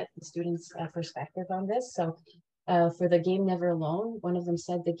important to get the students' perspective on this. So for the game Never Alone, one of them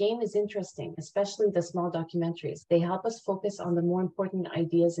said, the game is interesting, especially the small documentaries. They help us focus on the more important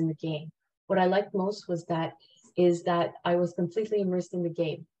ideas in the game. What I liked most is that I was completely immersed in the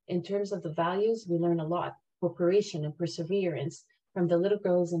game. In terms of the values, we learn a lot. Cooperation and perseverance from the little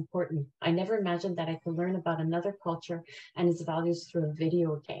girl is important. I never imagined that I could learn about another culture and its values through a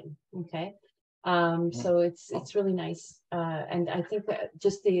video game. Okay. So it's really nice. And I think that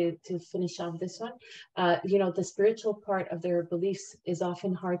just to finish off this one, you know, the spiritual part of their beliefs is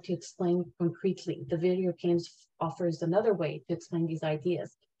often hard to explain concretely. The video games offers another way to explain these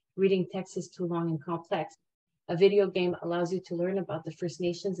ideas. Reading text is too long and complex. A video game allows you to learn about the First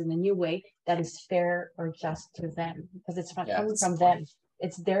Nations in a new way that is fair or just to them, because it's not coming from them.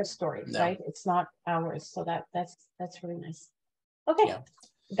 It's their story, right? It's not ours. So that's really nice. Okay. Yeah.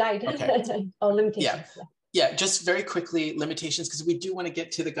 Guide. Okay. Oh, limitations. Yeah, just very quickly, limitations, because we do want to get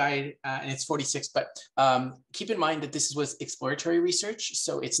to the guide, and it's 46, but keep in mind that this was exploratory research,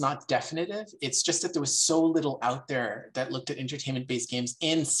 so it's not definitive. It's just that there was so little out there that looked at entertainment-based games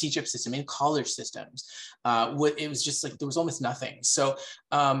in CEGEP system, in college systems. It was just like, there was almost nothing. So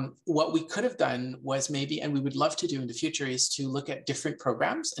what we could have done was maybe, and we would love to do in the future, is to look at different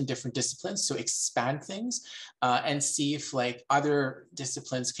programs and different disciplines, so expand things and see if like other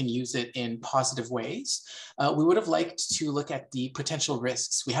disciplines can use it in positive ways. We would have liked to look at the potential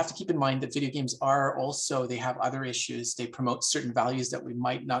risks. We have to keep in mind that video games are also, they have other issues. They promote certain values that we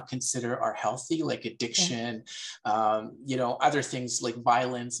might not consider are healthy, like addiction, you know, other things like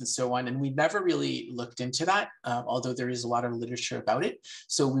violence and so on. And we never really looked into that, although there is a lot of literature about it.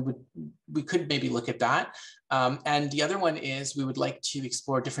 So we could maybe look at that. And the other one is we would like to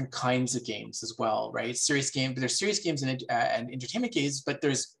explore different kinds of games as well, right? Serious games, there's serious games and entertainment games, but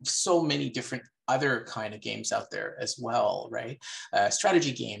there's so many different other kind of games out there as well, right?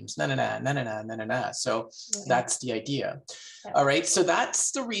 Strategy games, So that's the idea. Yeah. All right, so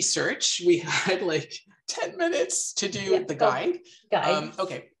that's the research. We had like 10 minutes to do the guide.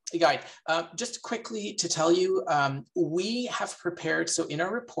 Okay. Guide. Just quickly to tell you, we have prepared, so in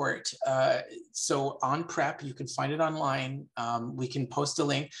our report, so on prep, you can find it online. We can post a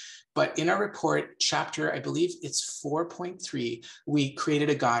link, but in our report chapter, I believe it's 4.3, we created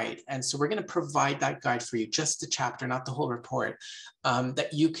a guide. And so we're going to provide that guide for you, just the chapter, not the whole report, that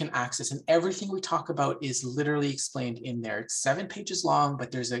you can access. And everything we talk about is literally explained in there. It's 7 pages long,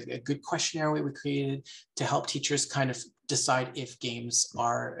 but there's a good questionnaire we created to help teachers kind of decide if games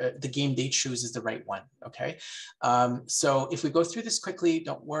are, the game they choose is the right one, okay? So if we go through this quickly,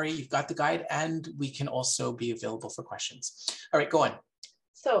 don't worry, you've got the guide, and we can also be available for questions. All right, go on.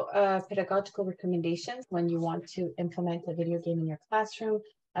 So pedagogical recommendations when you want to implement a video game in your classroom.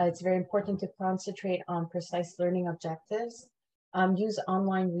 It's very important to concentrate on precise learning objectives. Use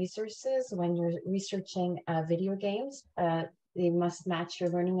online resources when you're researching video games. They must match your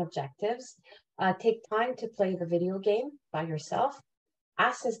learning objectives. Take time to play the video game by yourself.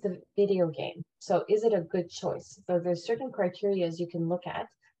 Assess the video game. So is it a good choice? So there's certain criteria you can look at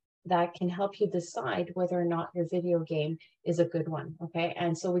that can help you decide whether or not your video game is a good one, okay?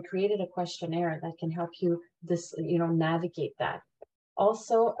 And so we created a questionnaire that can help you navigate that.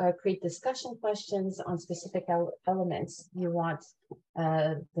 also create discussion questions on specific elements you want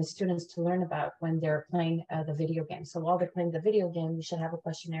the students to learn about when they're playing the video game. So while they're playing the video game, you should have a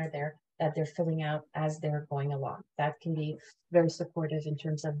questionnaire there that they're filling out as they're going along. That can be very supportive in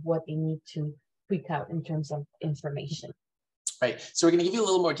terms of what they need to tweak out in terms of information. Right. So we're going to give you a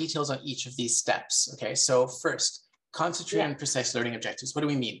little more details on each of these steps. Okay. So first, concentrate on precise learning objectives. What do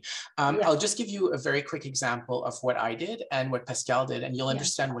we mean? I'll just give you a very quick example of what I did and what Pascal did, and you'll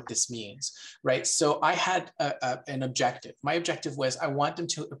understand what this means, right? So I had an objective. My objective was I want them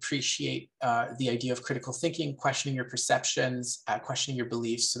to appreciate the idea of critical thinking, questioning your perceptions, questioning your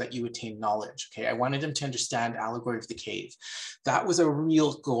beliefs so that you attain knowledge, okay? I wanted them to understand allegory of the cave. That was a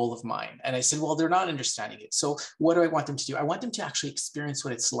real goal of mine. And I said, well, they're not understanding it. So what do I want them to do? I want them to actually experience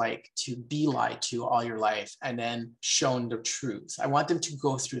what it's like to be lied to all your life and then shown the truth. I want them to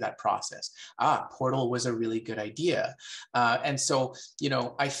go through that process. Portal was a really good idea. And so, you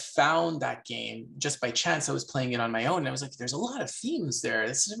know, I found that game just by chance. I was playing it on my own and I was like, there's a lot of themes there.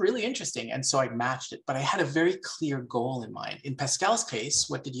 This is really interesting. And so I matched it, but I had a very clear goal in mind. In Pascal's case,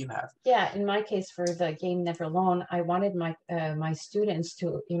 what did you have? Yeah, in my case for the game Never Alone, I wanted my my students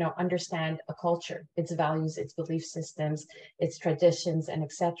to, you know, understand a culture, its values, its belief systems, its traditions, and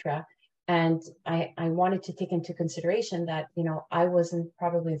etc. And I wanted to take into consideration that, you know, I wasn't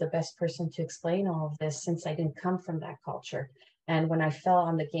probably the best person to explain all of this since I didn't come from that culture. And when I fell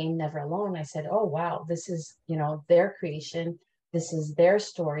on the game Never Alone, I said, oh, wow, this is, you know, their creation. This is their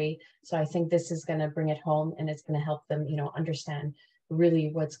story. So I think this is going to bring it home and it's going to help them, you know, understand really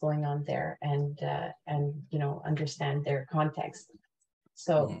what's going on there and you know, understand their context.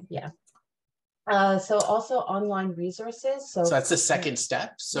 So, yeah. So also online resources. So that's the second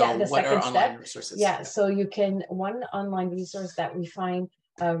step. So what are online resources? Yeah, so you can, one online resource that we find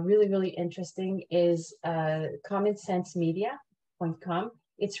really, really interesting is commonsensemedia.com.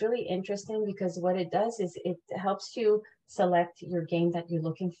 It's really interesting because what it does is it helps you select your game that you're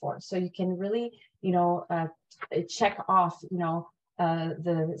looking for. So you can really, you know, check off, you know,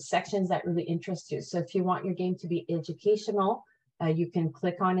 the sections that really interest you. So if you want your game to be educational, you can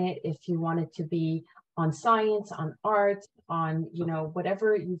click on it. If you want it to be on science, on art, on, you know,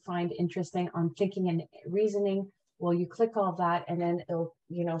 whatever you find interesting, on thinking and reasoning, well, you click all that and then it'll,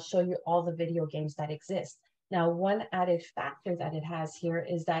 you know, show you all the video games that exist. Now, one added factor that it has here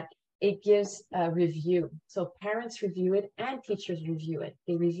is that it gives a review. So parents review it and teachers review it.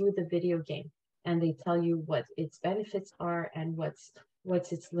 They review the video game and they tell you what its benefits are and what's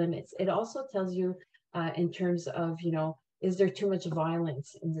its limits. It also tells you in terms of, you know, is there too much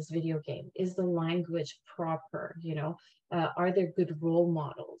violence in this video game? Is the language proper? You know, are there good role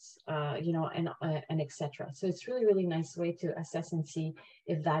models? You know, and etc. So it's really, really nice way to assess and see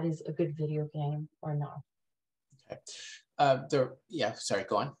if that is a good video game or not. Okay. Yeah, sorry,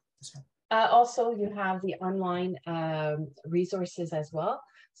 go on. Also, you have the online resources as well.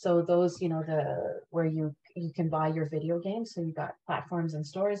 So those, you know, where you can buy your video games. So you got platforms and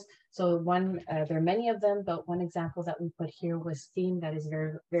stores. So there are many of them, but one example that we put here was Steam, that is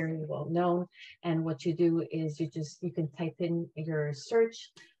very, very well known. And what you do is you can type in your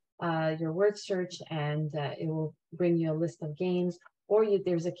search, your word search, and it will bring you a list of games. Or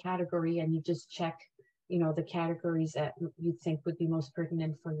there's a category and you just check, you know, the categories that you think would be most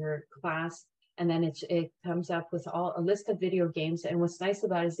pertinent for your class. And then it comes up with a list of video games. And what's nice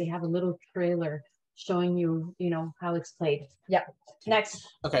about it is they have a little trailer showing you, you know, how it's played. Yeah. Next.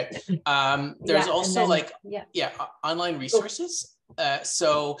 Okay. There's also online resources.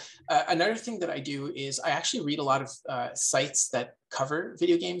 So another thing that I do is I actually read a lot of sites that cover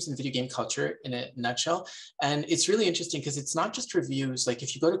video games and video game culture in a nutshell. And it's really interesting because it's not just reviews. Like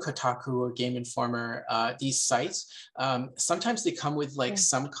if you go to Kotaku or Game Informer, these sites, sometimes they come with like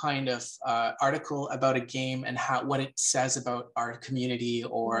some kind of article about a game and what it says about our community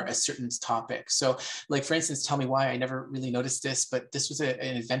or a certain topic. So like, for instance, Tell Me Why, I never really noticed this, but this was an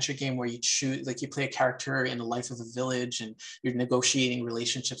adventure game where you choose, like you play a character in the life of a village and you're negotiating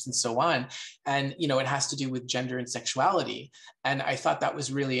relationships and so on. And, you know, it has to do with gender and sexuality. And I thought that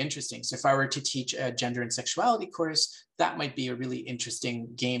was really interesting. So if I were to teach a gender and sexuality course, that might be a really interesting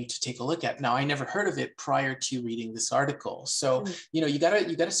game to take a look at. Now, I never heard of it prior to reading this article. So, you know, you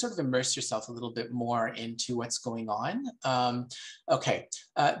gotta sort of immerse yourself a little bit more into what's going on. Okay,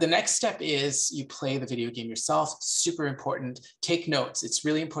 the next step is you play the video game yourself. Super important. Take notes. It's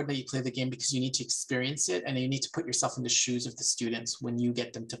really important that you play the game because you need to experience it and you need to put yourself in the shoes of the students when you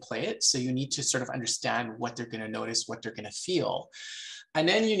get them to play it. So you need to sort of understand what they're gonna notice, what they're gonna feel. And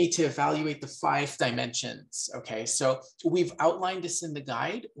then you need to evaluate the 5 dimensions, okay? So we've outlined this in the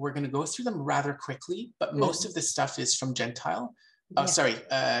guide. We're gonna go through them rather quickly, but most of the stuff is from Gentile. Oh, sorry.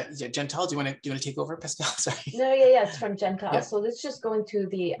 Yeah, Gental, do you want to take over, Pascal? Sorry. No, yeah, it's from Gental. Yeah. So let's just go into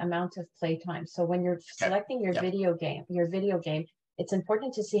the amount of playtime. So when you're selecting your video game, it's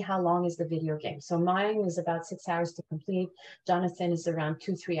important to see how long is the video game. So mine is about 6 hours to complete. Jonathan is around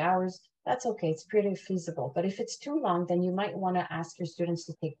 2-3 hours. That's okay. It's pretty feasible. But if it's too long, then you might want to ask your students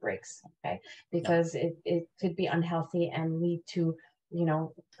to take breaks, okay? Because it could be unhealthy and lead to, you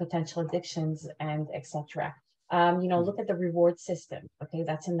know, potential addictions and etc. You know, look at the reward system. Okay,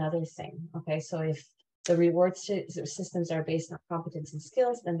 that's another thing. Okay, so if the reward systems are based on competence and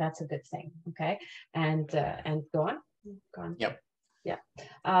skills, then that's a good thing. Okay, and go on. Yep. Yeah.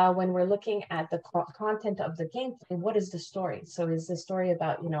 When we're looking at the content of the gameplay, what is the story? So is the story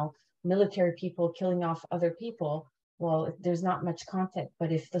about, you know, military people killing off other people? Well, there's not much content,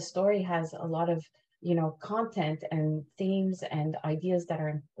 but if the story has a lot of, you know, content and themes and ideas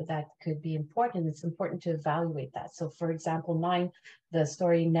that could be important, it's important to evaluate that. So for example, mine, the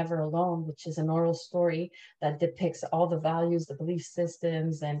story Never Alone, which is an oral story that depicts all the values, the belief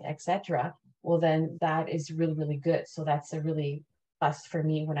systems, and etc. Well, then that is really, really good. So that's a really plus for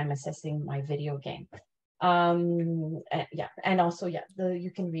me when I'm assessing my video game. Yeah, and also, yeah,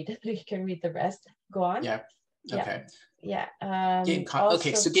 you can read it. You can read the rest. Go on. Yeah. Okay. Yeah.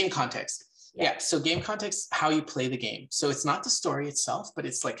 Okay, so game context. Yeah, so game context, how you play the game. So it's not the story itself, but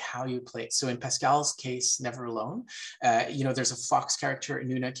it's like how you play it. So in Pascal's case, Never Alone, you know, there's a Fox character, a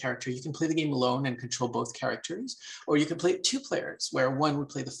Nuna character. You can play the game alone and control both characters, or you can play it 2 players, where one would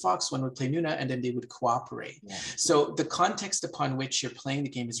play the Fox, one would play Nuna, and then they would cooperate. Yeah. So the context upon which you're playing the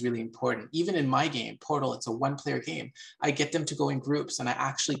game is really important. Even in my game, Portal, it's a 1-player game. I get them to go in groups, and I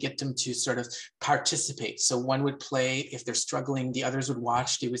actually get them to sort of participate. So one would play, if they're struggling, the others would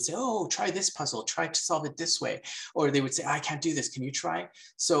watch. They would say, oh, try this puzzle, try to solve it this way. Or they would say, I can't do this, can you try?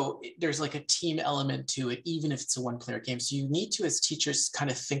 So there's like a team element to it, even if it's a 1-player game. So you need to, as teachers, kind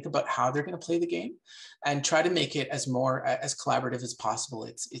of think about how they're going to play the game and try to make it as collaborative as possible.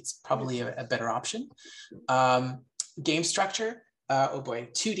 It's probably a better option. Game structure. Oh boy,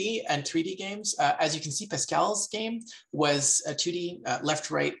 2D and 3D games. As you can see, Pascal's game was a 2D,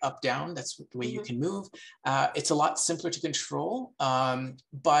 left, right, up, down. That's the way you can move. It's a lot simpler to control,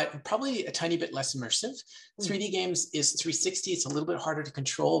 but probably a tiny bit less immersive. 3D games is 360. It's a little bit harder to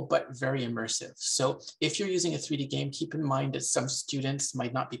control, but very immersive. So if you're using a 3D game, keep in mind that some students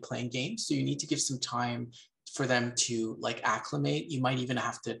might not be playing games. So you need to give some time for them to like acclimate. You might even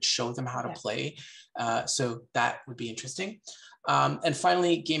have to show them how to play. So that would be interesting. And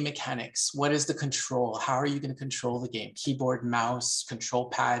finally, game mechanics. What is the control? How are you going to control the game? Keyboard, mouse, control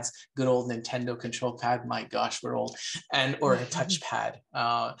pads, good old Nintendo control pad. My gosh, we're old. Or a touchpad.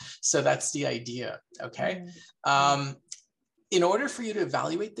 So that's the idea, okay? In order for you to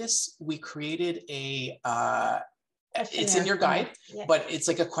evaluate this, we created it's in your guide, but it's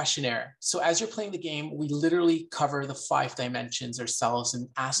like a questionnaire. So as you're playing the game, we literally cover the 5 dimensions ourselves and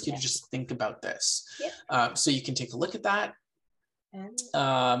ask you to just think about this. So you can take a look at that.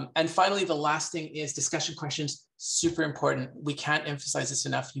 And finally, the last thing is discussion questions. Super important. We can't emphasize this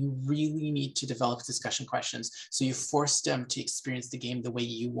enough. You really need to develop discussion questions. So you force them to experience the game the way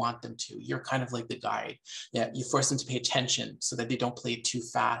you want them to. You're kind of like the guide. Yeah, you force them to pay attention so that they don't play it too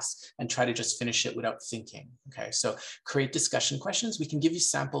fast and try to just finish it without thinking. Okay, so create discussion questions. We can give you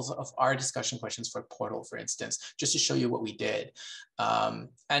samples of our discussion questions for Portal, for instance, just to show you what we did. And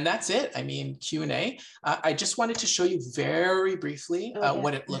that's it. I mean, Q&A. I just wanted to show you very briefly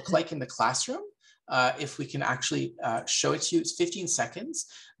what it looked like in the classroom. If we can actually show it to you, it's 15 seconds.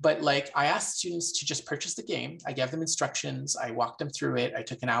 But like I asked students to just purchase the game. I gave them instructions. I walked them through it. I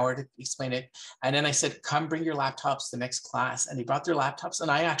took an hour to explain it. And then I said, come bring your laptops the next class. And they brought their laptops.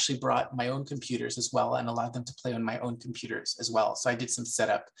 And I actually brought my own computers as well and allowed them to play on my own computers as well. So I did some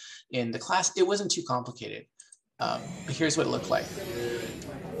setup in the class. It wasn't too complicated. But here's what it looked like.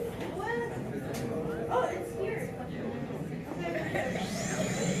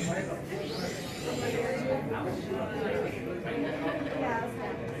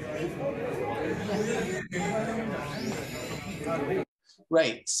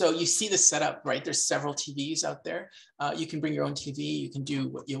 Right, so you see the setup, right? There's several TVs out there. You can bring your own TV, you can do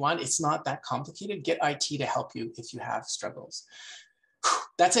what you want. It's not that complicated. Get IT to help you if you have struggles.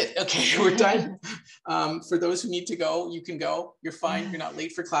 That's it. Okay, we're done. For those who need to go, you can go. You're fine. You're not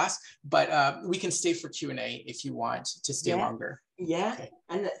late for class, but we can stay for Q&A if you want to stay longer. Yeah, okay.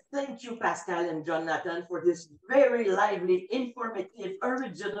 And thank you, Pascal and Jonathan, for this very lively, informative,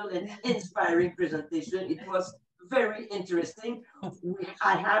 original, and inspiring presentation. It was very interesting.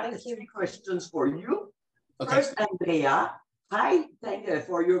 I have 3 questions for you. Okay. First, Andrea, hi, thank you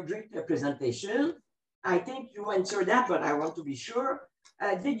for your great presentation. I think you answered that, but I want to be sure.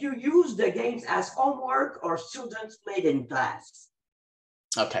 Did you use the games as homework or students played in class?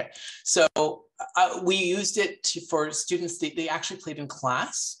 Okay, so we used it for students, they actually played in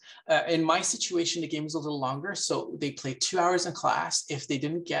class. In my situation, the game was a little longer, so they played 2 hours in class. If they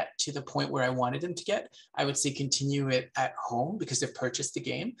didn't get to the point where I wanted them to get, I would say continue it at home because they've purchased the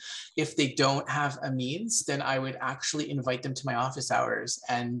game. If they don't have a means, then I would actually invite them to my office hours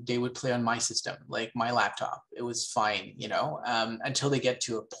and they would play on my system, like my laptop. It was fine, you know, until they get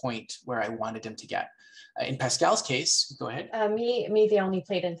to a point where I wanted them to get. In Pascal's case, go ahead. They only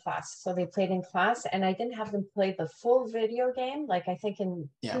played in class. So they played in class and I didn't have them play the full video game. Like I think in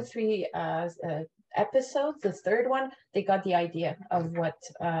 2-3 episodes, the third one, they got the idea of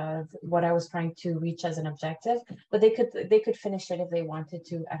what I was trying to reach as an objective, but they could finish it if they wanted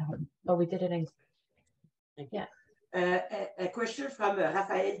to at home. But we did it in, yeah. A question from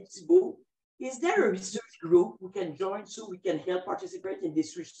Raphael Thibault. Is there a research group we can join so we can help participate in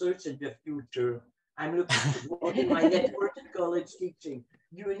this research in the future? I'm looking forward in my network in college teaching.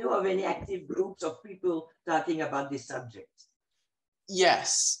 Do you know of any active groups of people talking about this subject?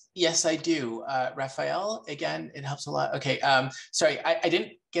 Yes, I do. Raphael, again, it helps a lot. Okay, sorry, I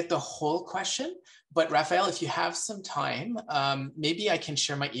didn't get the whole question, but Raphael, if you have some time, maybe I can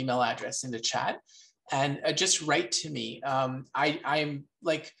share my email address in the chat and just write to me. I'm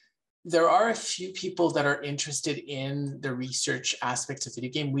like, there are a few people that are interested in the research aspects of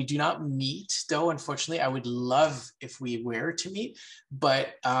video game. We do not meet, though, unfortunately. I would love if we were to meet,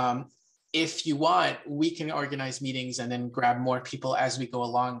 but if you want, we can organize meetings and then grab more people as we go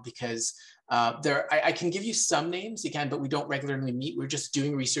along because I can give you some names again, but we don't regularly meet. We're just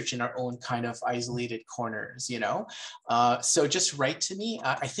doing research in our own kind of isolated corners, you know? So just write to me.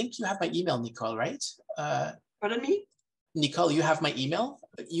 I think you have my email, Nicole, right? Pardon me? Nicole, you have my email?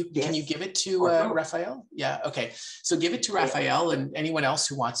 Yes. Can you give it to Raphael? Yeah, okay. So give it to Raphael and anyone else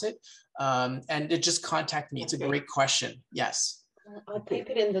who wants it. And just contact me. It's a great question. Yes. I'll type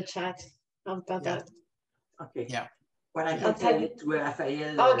it in the chat. How about that? Okay. Yeah. But I can tell it to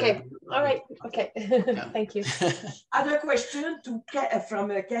Raphael. Okay. All right. Okay. Thank you. Other question from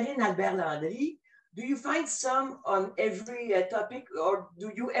Karine Albert-Landry. Do you find some on every topic or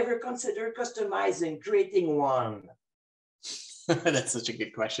do you ever consider customizing, creating one? That's such a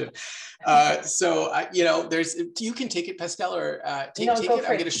good question. You know, you can take it, Pascal, or take it. I'm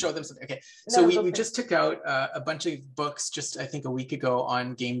going to show them something. Okay. So we just took out a bunch of books just, I think, a week ago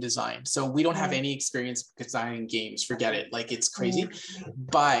on game design. So we don't have any experience designing games. Forget it. Like, it's crazy.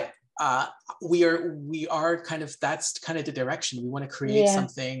 But we are kind of, that's kind of the direction. We want to create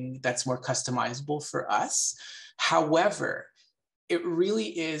something that's more customizable for us. However, it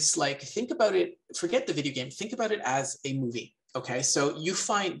really is like, think about it, forget the video game, think about it as a movie. Okay, so you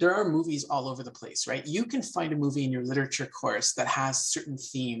find there are movies all over the place, right? You can find a movie in your literature course that has certain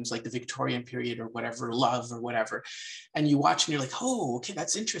themes like the Victorian period or whatever, love or whatever. And you watch and you're like, oh, okay,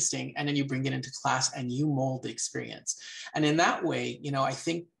 that's interesting. And then you bring it into class and you mold the experience. And in that way, you know, I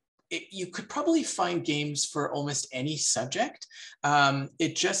think you could probably find games for almost any subject.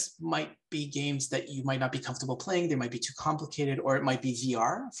 It just might be games that you might not be comfortable playing. They might be too complicated, or it might be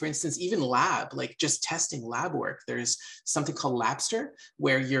VR. For instance, even lab, like just testing lab work. There's something called Labster,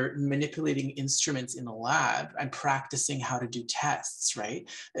 where you're manipulating instruments in the lab and practicing how to do tests, right?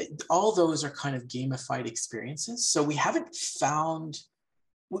 All those are kind of gamified experiences. So we haven't found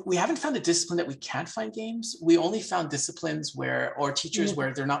a discipline that we can't find games. We only found disciplines or teachers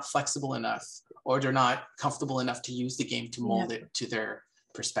where they're not flexible enough or they're not comfortable enough to use the game to mold it to their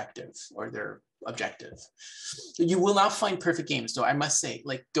perspective or their objective. You will not find perfect games, though. I must say,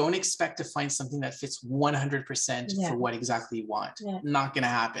 like, don't expect to find something that fits 100% for what exactly you want. Not going to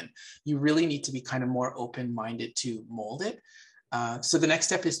happen. You really need to be kind of more open-minded to mold it. So the next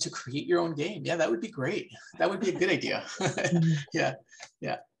step is to create your own game. Yeah, that would be great. That would be a good idea. Yeah.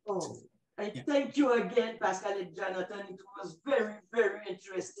 Oh, thank you again, Pascal and Jonathan. It was very, very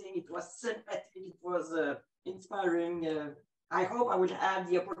interesting. It was sympathetic. It was inspiring. I hope I will have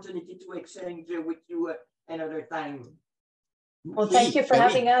the opportunity to exchange with you another time. Well, thank you for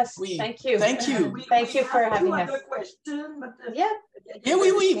having us. Thank you. Thank you. Thank you for having us. Question, but,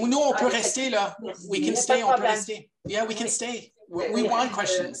 oui. Nous, on peut rester là. We can stay, on peut rester. Yeah, we can stay. We want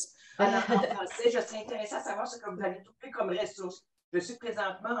questions. En français, je serais intéressé à savoir ce que vous avez trouvé comme ressources. Je suis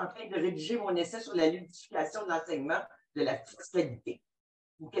présentement en train de rédiger mon essai sur la ludification de l'enseignement de la fiscalité.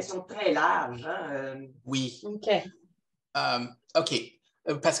 Une question très large. Hein? Oui. OK. OK.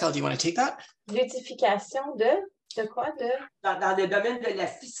 Pascal, do you want to take that? Ludification de quoi? Dans le domaine de la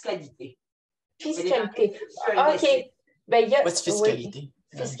fiscalité. Fiscalité. OK. Ben, What's fiscalité?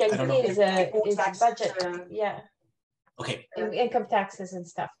 Fiscalité is budget. Yeah. Okay. Income taxes and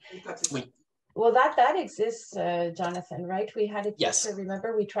stuff. Oui. Well, that exists, Jonathan, right? We had it. Yes.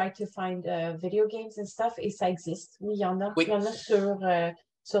 Remember, we tried to find video games and stuff, et ça existe. Oui, il y en a. Oui. Il y en a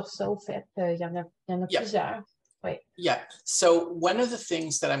sur ça, au fait. Il y en a plusieurs. Wait. Yeah. So one of the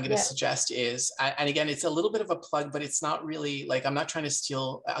things that I'm going to suggest is, and again, it's a little bit of a plug, but it's not really like, I'm not trying to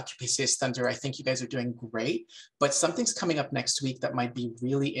steal Occupacé's thunder. I think you guys are doing great, but something's coming up next week that might be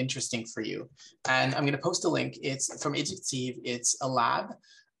really interesting for you. And I'm going to post a link. It's from Educative. It's a lab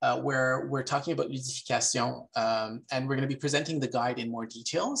where we're talking about ludification, and we're going to be presenting the guide in more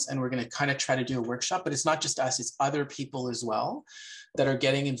details. And we're going to kind of try to do a workshop, but it's not just us, it's other people as well that are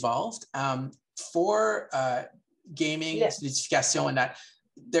getting involved. For gaming, ludification, and that,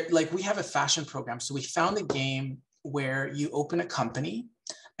 like we have a fashion program. So we found a game where you open a company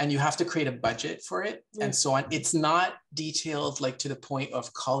and you have to create a budget for it and so on. It's not detailed like to the point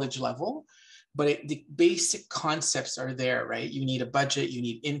of college level, but the basic concepts are there, right? You need a budget, you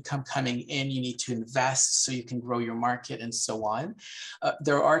need income coming in, you need to invest so you can grow your market and so on.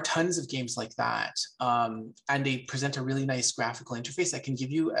 There are tons of games like that. And they present a really nice graphical interface. I can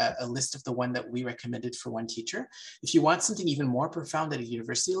give you a list of the one that we recommended for one teacher. If you want something even more profound at a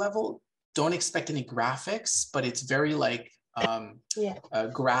university level, don't expect any graphics, but it's very like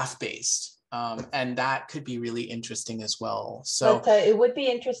graph-based. And that could be really interesting as well. So but, it would be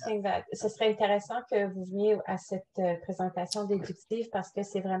interesting that ce serait intéressant que vous veniez à cette présentation déductive parce que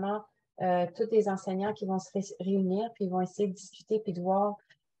c'est vraiment tous des enseignants qui vont se réunir puis ils vont essayer de discuter puis de voir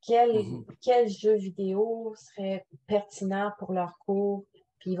quel jeu vidéo serait pertinent pour leur cours.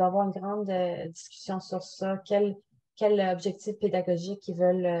 Puis il va y avoir une grande discussion sur ça. Quel objectif pédagogique ils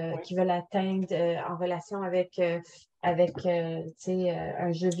veulent atteindre en relation avec un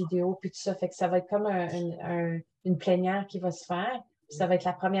jeu vidéo, puis tout ça. Fait que ça va être comme une plénière qui va se faire. Puis ça va être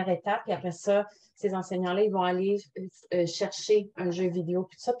la première étape. Puis après ça, ces enseignants-là, ils vont aller chercher un jeu vidéo,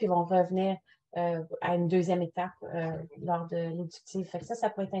 puis tout ça, puis ils vont revenir à une deuxième étape lors de l'éducative. Fait que ça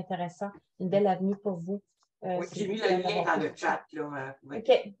peut être intéressant. Une belle avenue pour vous. Oui, j'ai mis le lien dans le chat. Là,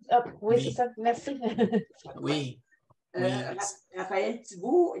 OK. Oui, c'est ça. Merci. Oui. Raphaël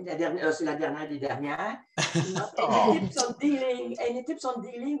Thibault, c'est la dernière des dernières. Any tips on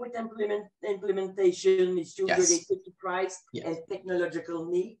dealing with implementation issues related to price and technological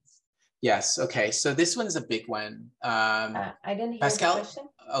needs? Yes. Okay. So this one's a big one. I didn't hear Pascal? the question.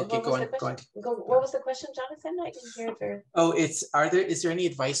 Okay, go on. What was the question, Jonathan? I didn't hear it very... Oh, is there any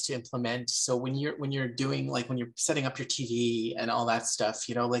advice to implement? So when you're doing, like when you're setting up your TV and all that stuff,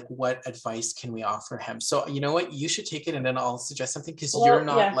 you know, like what advice can we offer him? So you know what, you should take it and then I'll suggest something because you're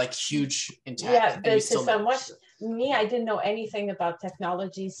not like huge in tech. Yeah, me, I didn't know anything about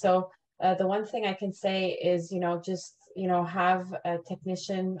technology. So the one thing I can say is, just have a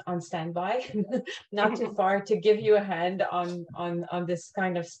technician on standby, not too far, to give you a hand on this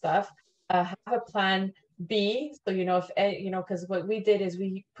kind of stuff. Have a plan B. So, because what we did is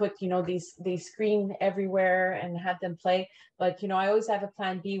we put, they screen everywhere and had them play. But, I always have a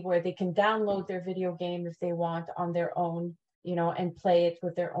plan B where they can download their video game if they want on their own, and play it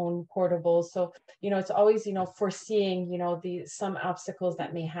with their own portables. So, it's always, foreseeing, some obstacles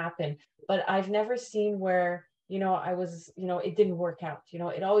that may happen. But I've never seen where, it didn't work out.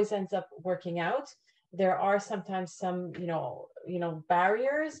 It always ends up working out. There are sometimes some,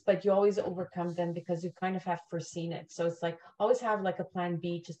 barriers, but you always overcome them because you kind of have foreseen it. So it's like, always have like a plan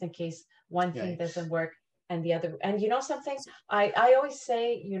B just in case one thing doesn't work and the other. And something I always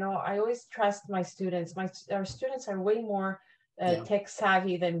say, I always trust my students. Our students are way more tech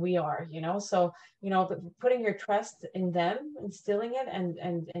savvy than we are, so putting your trust in them, instilling it,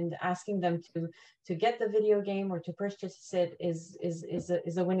 and asking them to get the video game or to purchase it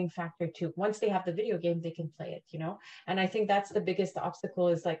is a winning factor too. Once they have the video game, they can play it, and I think that's the biggest obstacle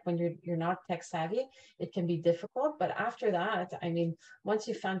is like when you're not tech savvy, it can be difficult. But after that, once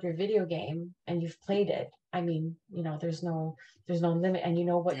you found your video game and you've played it, there's no limit, and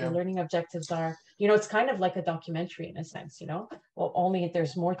what your learning objectives are. It's kind of like a documentary in a sense, well, only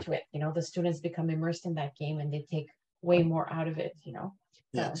there's more to it. The students become immersed in that game and they take way more out of it,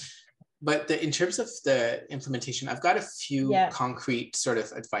 Yeah. But in terms of the implementation, I've got a few concrete sort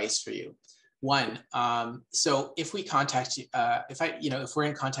of advice for you. One, so if we contact, if we're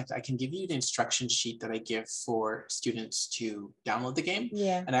in contact, I can give you the instruction sheet that I give for students to download the game.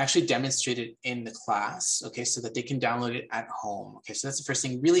 Yeah. And I actually demonstrate it in the class, okay, so that they can download it at home. Okay, so that's the first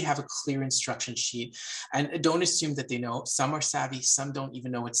thing. Really have a clear instruction sheet, and don't assume that they know. Some are savvy, some don't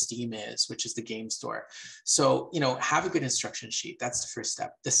even know what Steam is, which is the game store. So, have a good instruction sheet. That's the first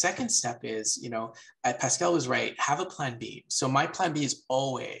step. The second step is, Pascal was right, have a plan B. So my plan B is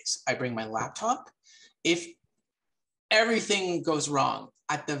always, I bring my laptop. If everything goes wrong,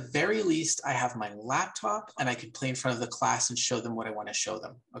 at the very least, I have my laptop and I can play in front of the class and show them what I want to show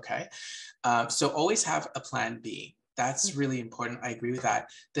them, okay? So always have a plan B. That's really important. I agree with that.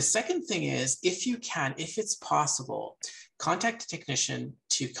 The second thing is, if you can, if it's possible, contact a technician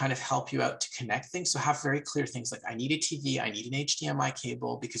to kind of help you out to connect things. So have very clear things like, I need a TV, I need an HDMI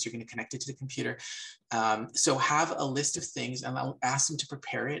cable because you're going to connect it to the computer. So have a list of things, and I'll ask them to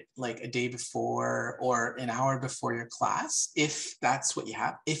prepare it like a day before or an hour before your class, if that's what you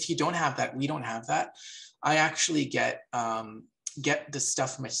have. If you don't have that, we don't have that. I actually get the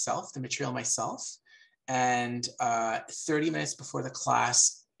stuff myself, the material myself. And 30 minutes before the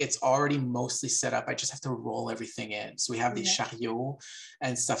class, it's already mostly set up. I just have to roll everything in. So we have these chariots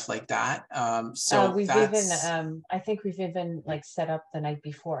and stuff like that. So we've even, I think we've even like set up the night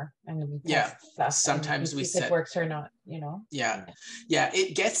before, and we test stuff. Sometimes we see if it works or not, Yeah,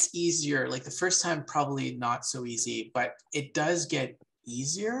 it gets easier. Like the first time, probably not so easy, but it does get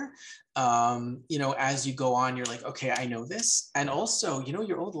easier. As you go on, you're like, okay, I know this. And also,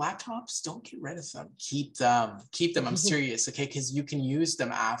 your old laptops, don't get rid of them. Keep them. I'm serious, okay? Because you can use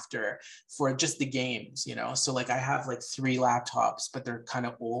them after for just the games, So like I have like 3 laptops, but they're kind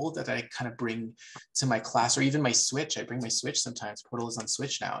of old that I kind of bring to my class, or even my Switch. I bring my Switch sometimes. Portal is on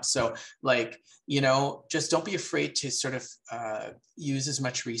Switch now. So like, just don't be afraid to sort of use as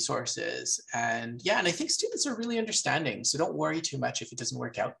much resources. And I think students are really understanding. So don't worry too much if it doesn't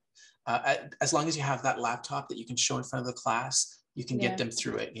work out. As long as you have that laptop that you can show in front of the class, you can get them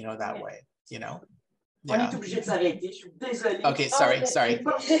through it, that way, On est obligé de s'arrêter. Je suis désolée. Okay, sorry. Sorry.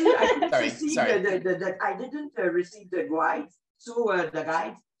 I didn't receive the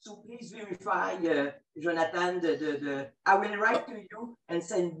guide. So please verify, Jonathan. I will write to you and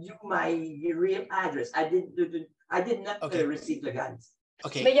send you my real address. I did not receive the guide.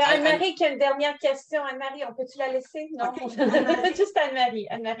 Okay. Mais il y a Anne-Marie qui a une dernière question. Anne-Marie, on peut-tu la laisser? Non, juste Anne-Marie.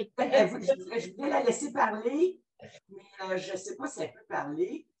 Je vais la laisser parler, mais je ne sais pas si elle peut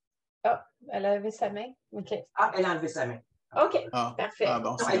parler. Ah, elle a levé sa main. OK. Ah, elle a enlevé sa main. OK, parfait.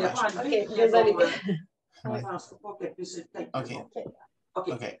 Bon, elle n'a pas enlevé. OK, désolée. Je ne pense pas qu'elle puisse peut-être.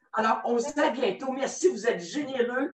 OK. Alors, on se dit à bientôt. Merci, vous êtes généreux.